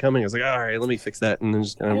started coming. I was like, all right, let me fix that. And then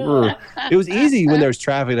just it was easy when there was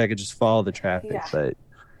traffic. I could just follow the traffic, but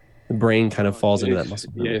the brain kind of falls into that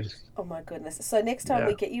muscle memory. Yes. Oh my goodness! So next time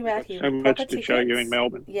we get you out here, So with much proper to show you in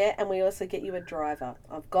Melbourne. Yeah, and we also get you a driver.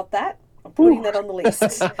 I've got that. I'm putting that on the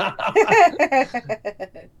list.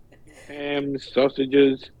 Ham,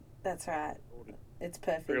 sausages. That's right. It's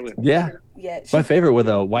perfect. Brilliant. Yeah. Yeah. My favorite were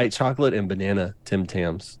the white chocolate and banana Tim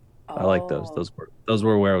Tams. I like those. Those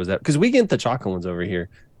were where I was at. Because we get the chocolate ones over here.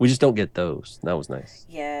 We just don't get those. That was nice.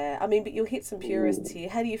 Yeah. I mean, but you'll hit some purists here.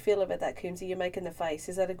 How do you feel about that, Coombsy? You're making the face.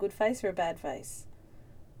 Is that a good face or a bad face?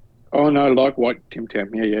 Oh, no, like white Tim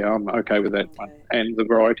Tam. Yeah, I'm okay with that one. And the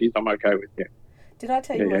varieties I'm okay with, yeah. Did I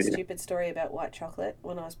tell you my stupid story about white chocolate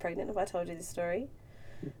when I was pregnant? Have I told you this story?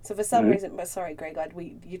 So for some reason, sorry, Greg,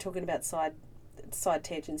 you're talking about side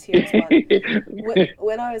tangents here as well.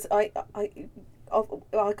 when I was, I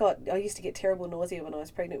used to get terrible nausea when I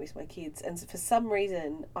was pregnant with my kids, and for some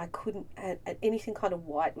reason I couldn't. Anything kind of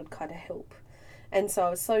white would kind of help, and so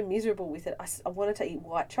I was so miserable with it. I wanted to eat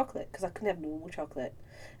white chocolate because I couldn't have normal chocolate,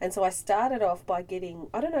 and so I started off by getting.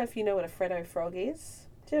 I don't know if you know what a Freddo frog is.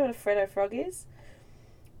 Do you know what a Freddo frog is?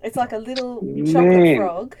 It's like a little chocolate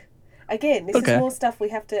frog. Again, this is more stuff we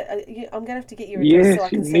have to. I'm going to have to get your address so I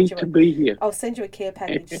can send you. To be here. I'll send you a care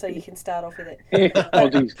package so you can start off with it.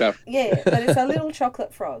 Aussie stuff. Yeah, but it's a little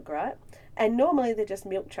chocolate frog, right? And normally they're just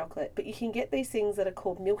milk chocolate, but you can get these things that are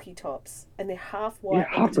called Milky Tops, and they're half white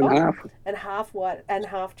at the top, and half white and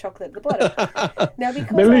half chocolate at the bottom. Now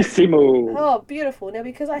because beautiful. Now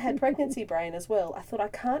because I had pregnancy brain as well, I thought I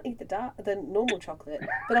can't eat the normal chocolate,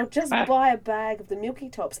 but I'll just buy a bag of the Milky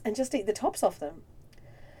Tops and just eat the tops off them.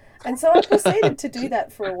 And so I proceeded to do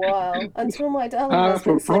that for a while until my darling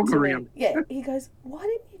husband said to me, he goes, "Why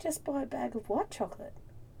didn't you just buy a bag of white chocolate?"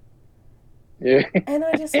 Yeah. And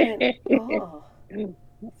I just went, "Oh,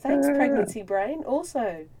 thanks, pregnancy brain.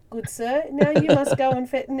 Also, good sir. Now you must go and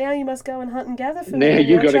hunt and gather for me. Now and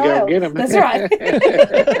you got to go and get them. That's right."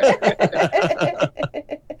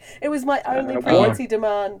 It was my only pregnancy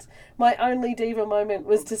demand. My only diva moment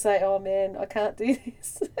was to say, "Oh man, I can't do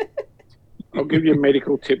this." I'll give you a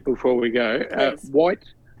medical tip before we go. Please. White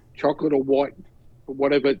chocolate or white,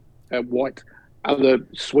 whatever, white other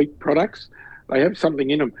sweet products, they have something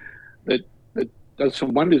in them that does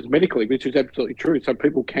some wonders medically, which is absolutely true. So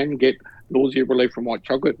people can get nausea relief from white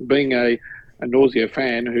chocolate. Being a nausea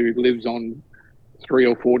fan who lives on 3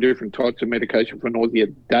 or 4 different types of medication for nausea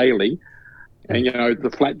daily, and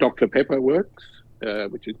the flat Dr. Pepper works,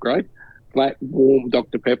 which is great. Flat, warm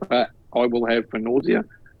Dr. Pepper I will have for nausea.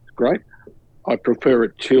 It's great. I prefer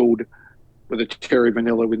it chilled with a cherry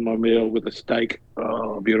vanilla with my meal with a steak.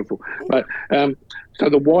 Oh, beautiful. But so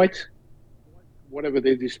the white, whatever,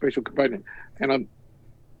 there's this special component. And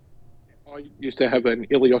I used to have an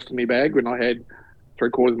ileostomy bag when I had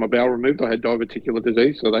 3/4 of my bowel removed. I had diverticular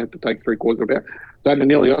disease, so they had to take 3/4 of my bowel. So I had an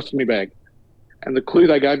ileostomy bag. And the clue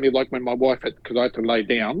they gave me, like when my wife had, because I had to lay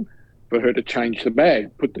down for her to change the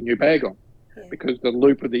bag, put the new bag on, because the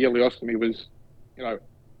loop of the ileostomy was,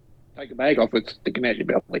 take the bag off, it's sticking out your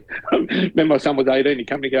belly. Remember, my son was 18, he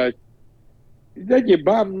came and he goes, "Is that your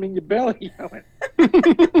bum in your belly?" I went,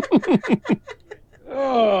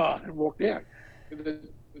 "Oh," and walked out. It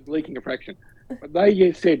was leaking a fraction. But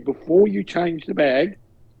they said, before you change the bag,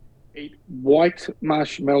 eat white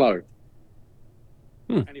marshmallow.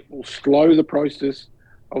 And it will slow the process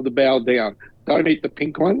of the bowel down. Don't eat the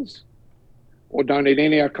pink ones, or don't eat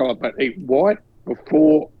any other colour, but eat white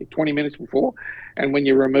before, 20 minutes before, and when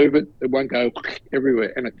you remove it, it won't go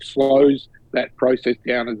everywhere, and it slows that process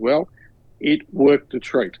down as well. It worked a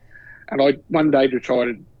treat. And I, one day,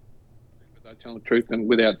 decided, without telling the truth and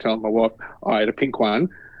without telling my wife, I had a pink one,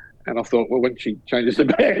 and I thought, well, when she changes the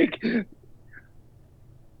bag,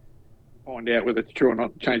 find out whether it's true or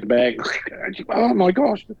not, change the bag. And she, "Oh my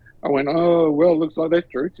gosh." I went, "Oh, well, looks like that's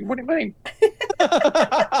true." She said, "What do you mean?"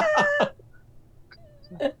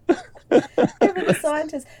 Even the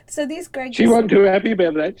scientist. So these Greg. She wasn't too happy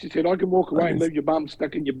about that. She said, "I can walk away and leave your bum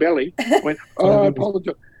stuck in your belly." I went, "Oh, I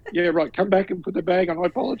apologise." "Yeah, right. Come back and put the bag on. I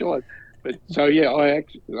apologise." But so yeah, I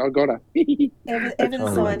got her. Ever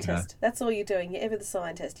the scientist. That's all you're doing. You're ever the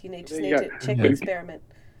scientist. You need to check the experiment.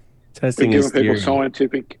 Testing is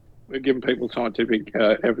We're giving people scientific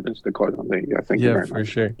evidence to quote on there. Yeah, thank you very much. For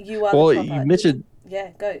sure. You are. Well, you mentioned.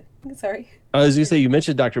 Yeah, go. Sorry. I was going to say, you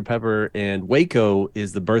mentioned Dr. Pepper, and Waco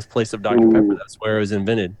is the birthplace of Dr. Pepper. That's where it was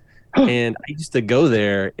invented. And I used to go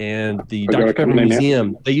there, and the Dr. Pepper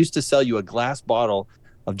Museum, they used to sell you a glass bottle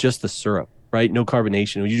of just the syrup, right? No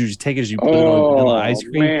carbonation. You just take it as you put it on vanilla ice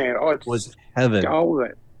cream. Man, it was heaven.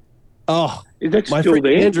 That. Oh, is that my still friend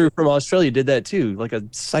there? Andrew from Australia did that too, like a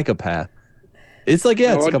psychopath. It's like,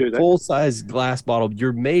 it's like a full-size glass bottle.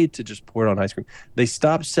 You're made to just pour it on ice cream. They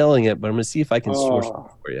stopped selling it, but I'm going to see if I can source it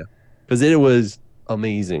for you, because it was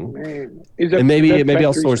amazing. Man. And maybe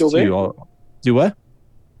I'll source two. I'll do what?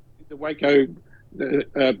 Is the Waco,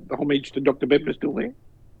 the homage to Dr. Pepper still there?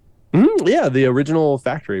 Yeah, the original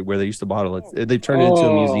factory where they used to bottle it. They've turned it into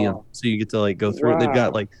a museum, so you get to go through it. They've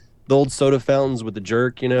got the old soda fountains with the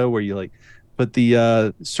jerk, where you put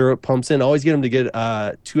the syrup pumps in. Always get them to get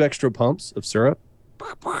 2 extra pumps of syrup,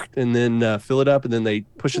 and then fill it up, and then they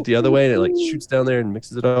push it the other way, and it shoots down there and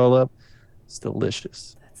mixes it all up. It's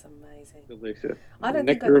delicious. That's amazing. Delicious.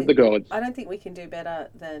 Nectar of the gods. I don't think we can do better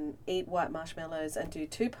than eat white marshmallows and do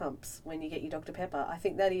 2 pumps when you get your Dr. Pepper. I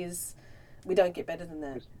think that is, we don't get better than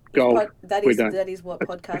that. Gold. That is what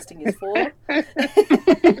podcasting is for.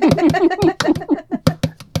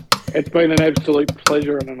 It's been an absolute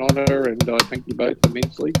pleasure and an honour, and I thank you both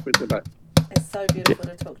immensely for today. It's so beautiful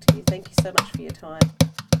to talk to you. Thank you so much for your time.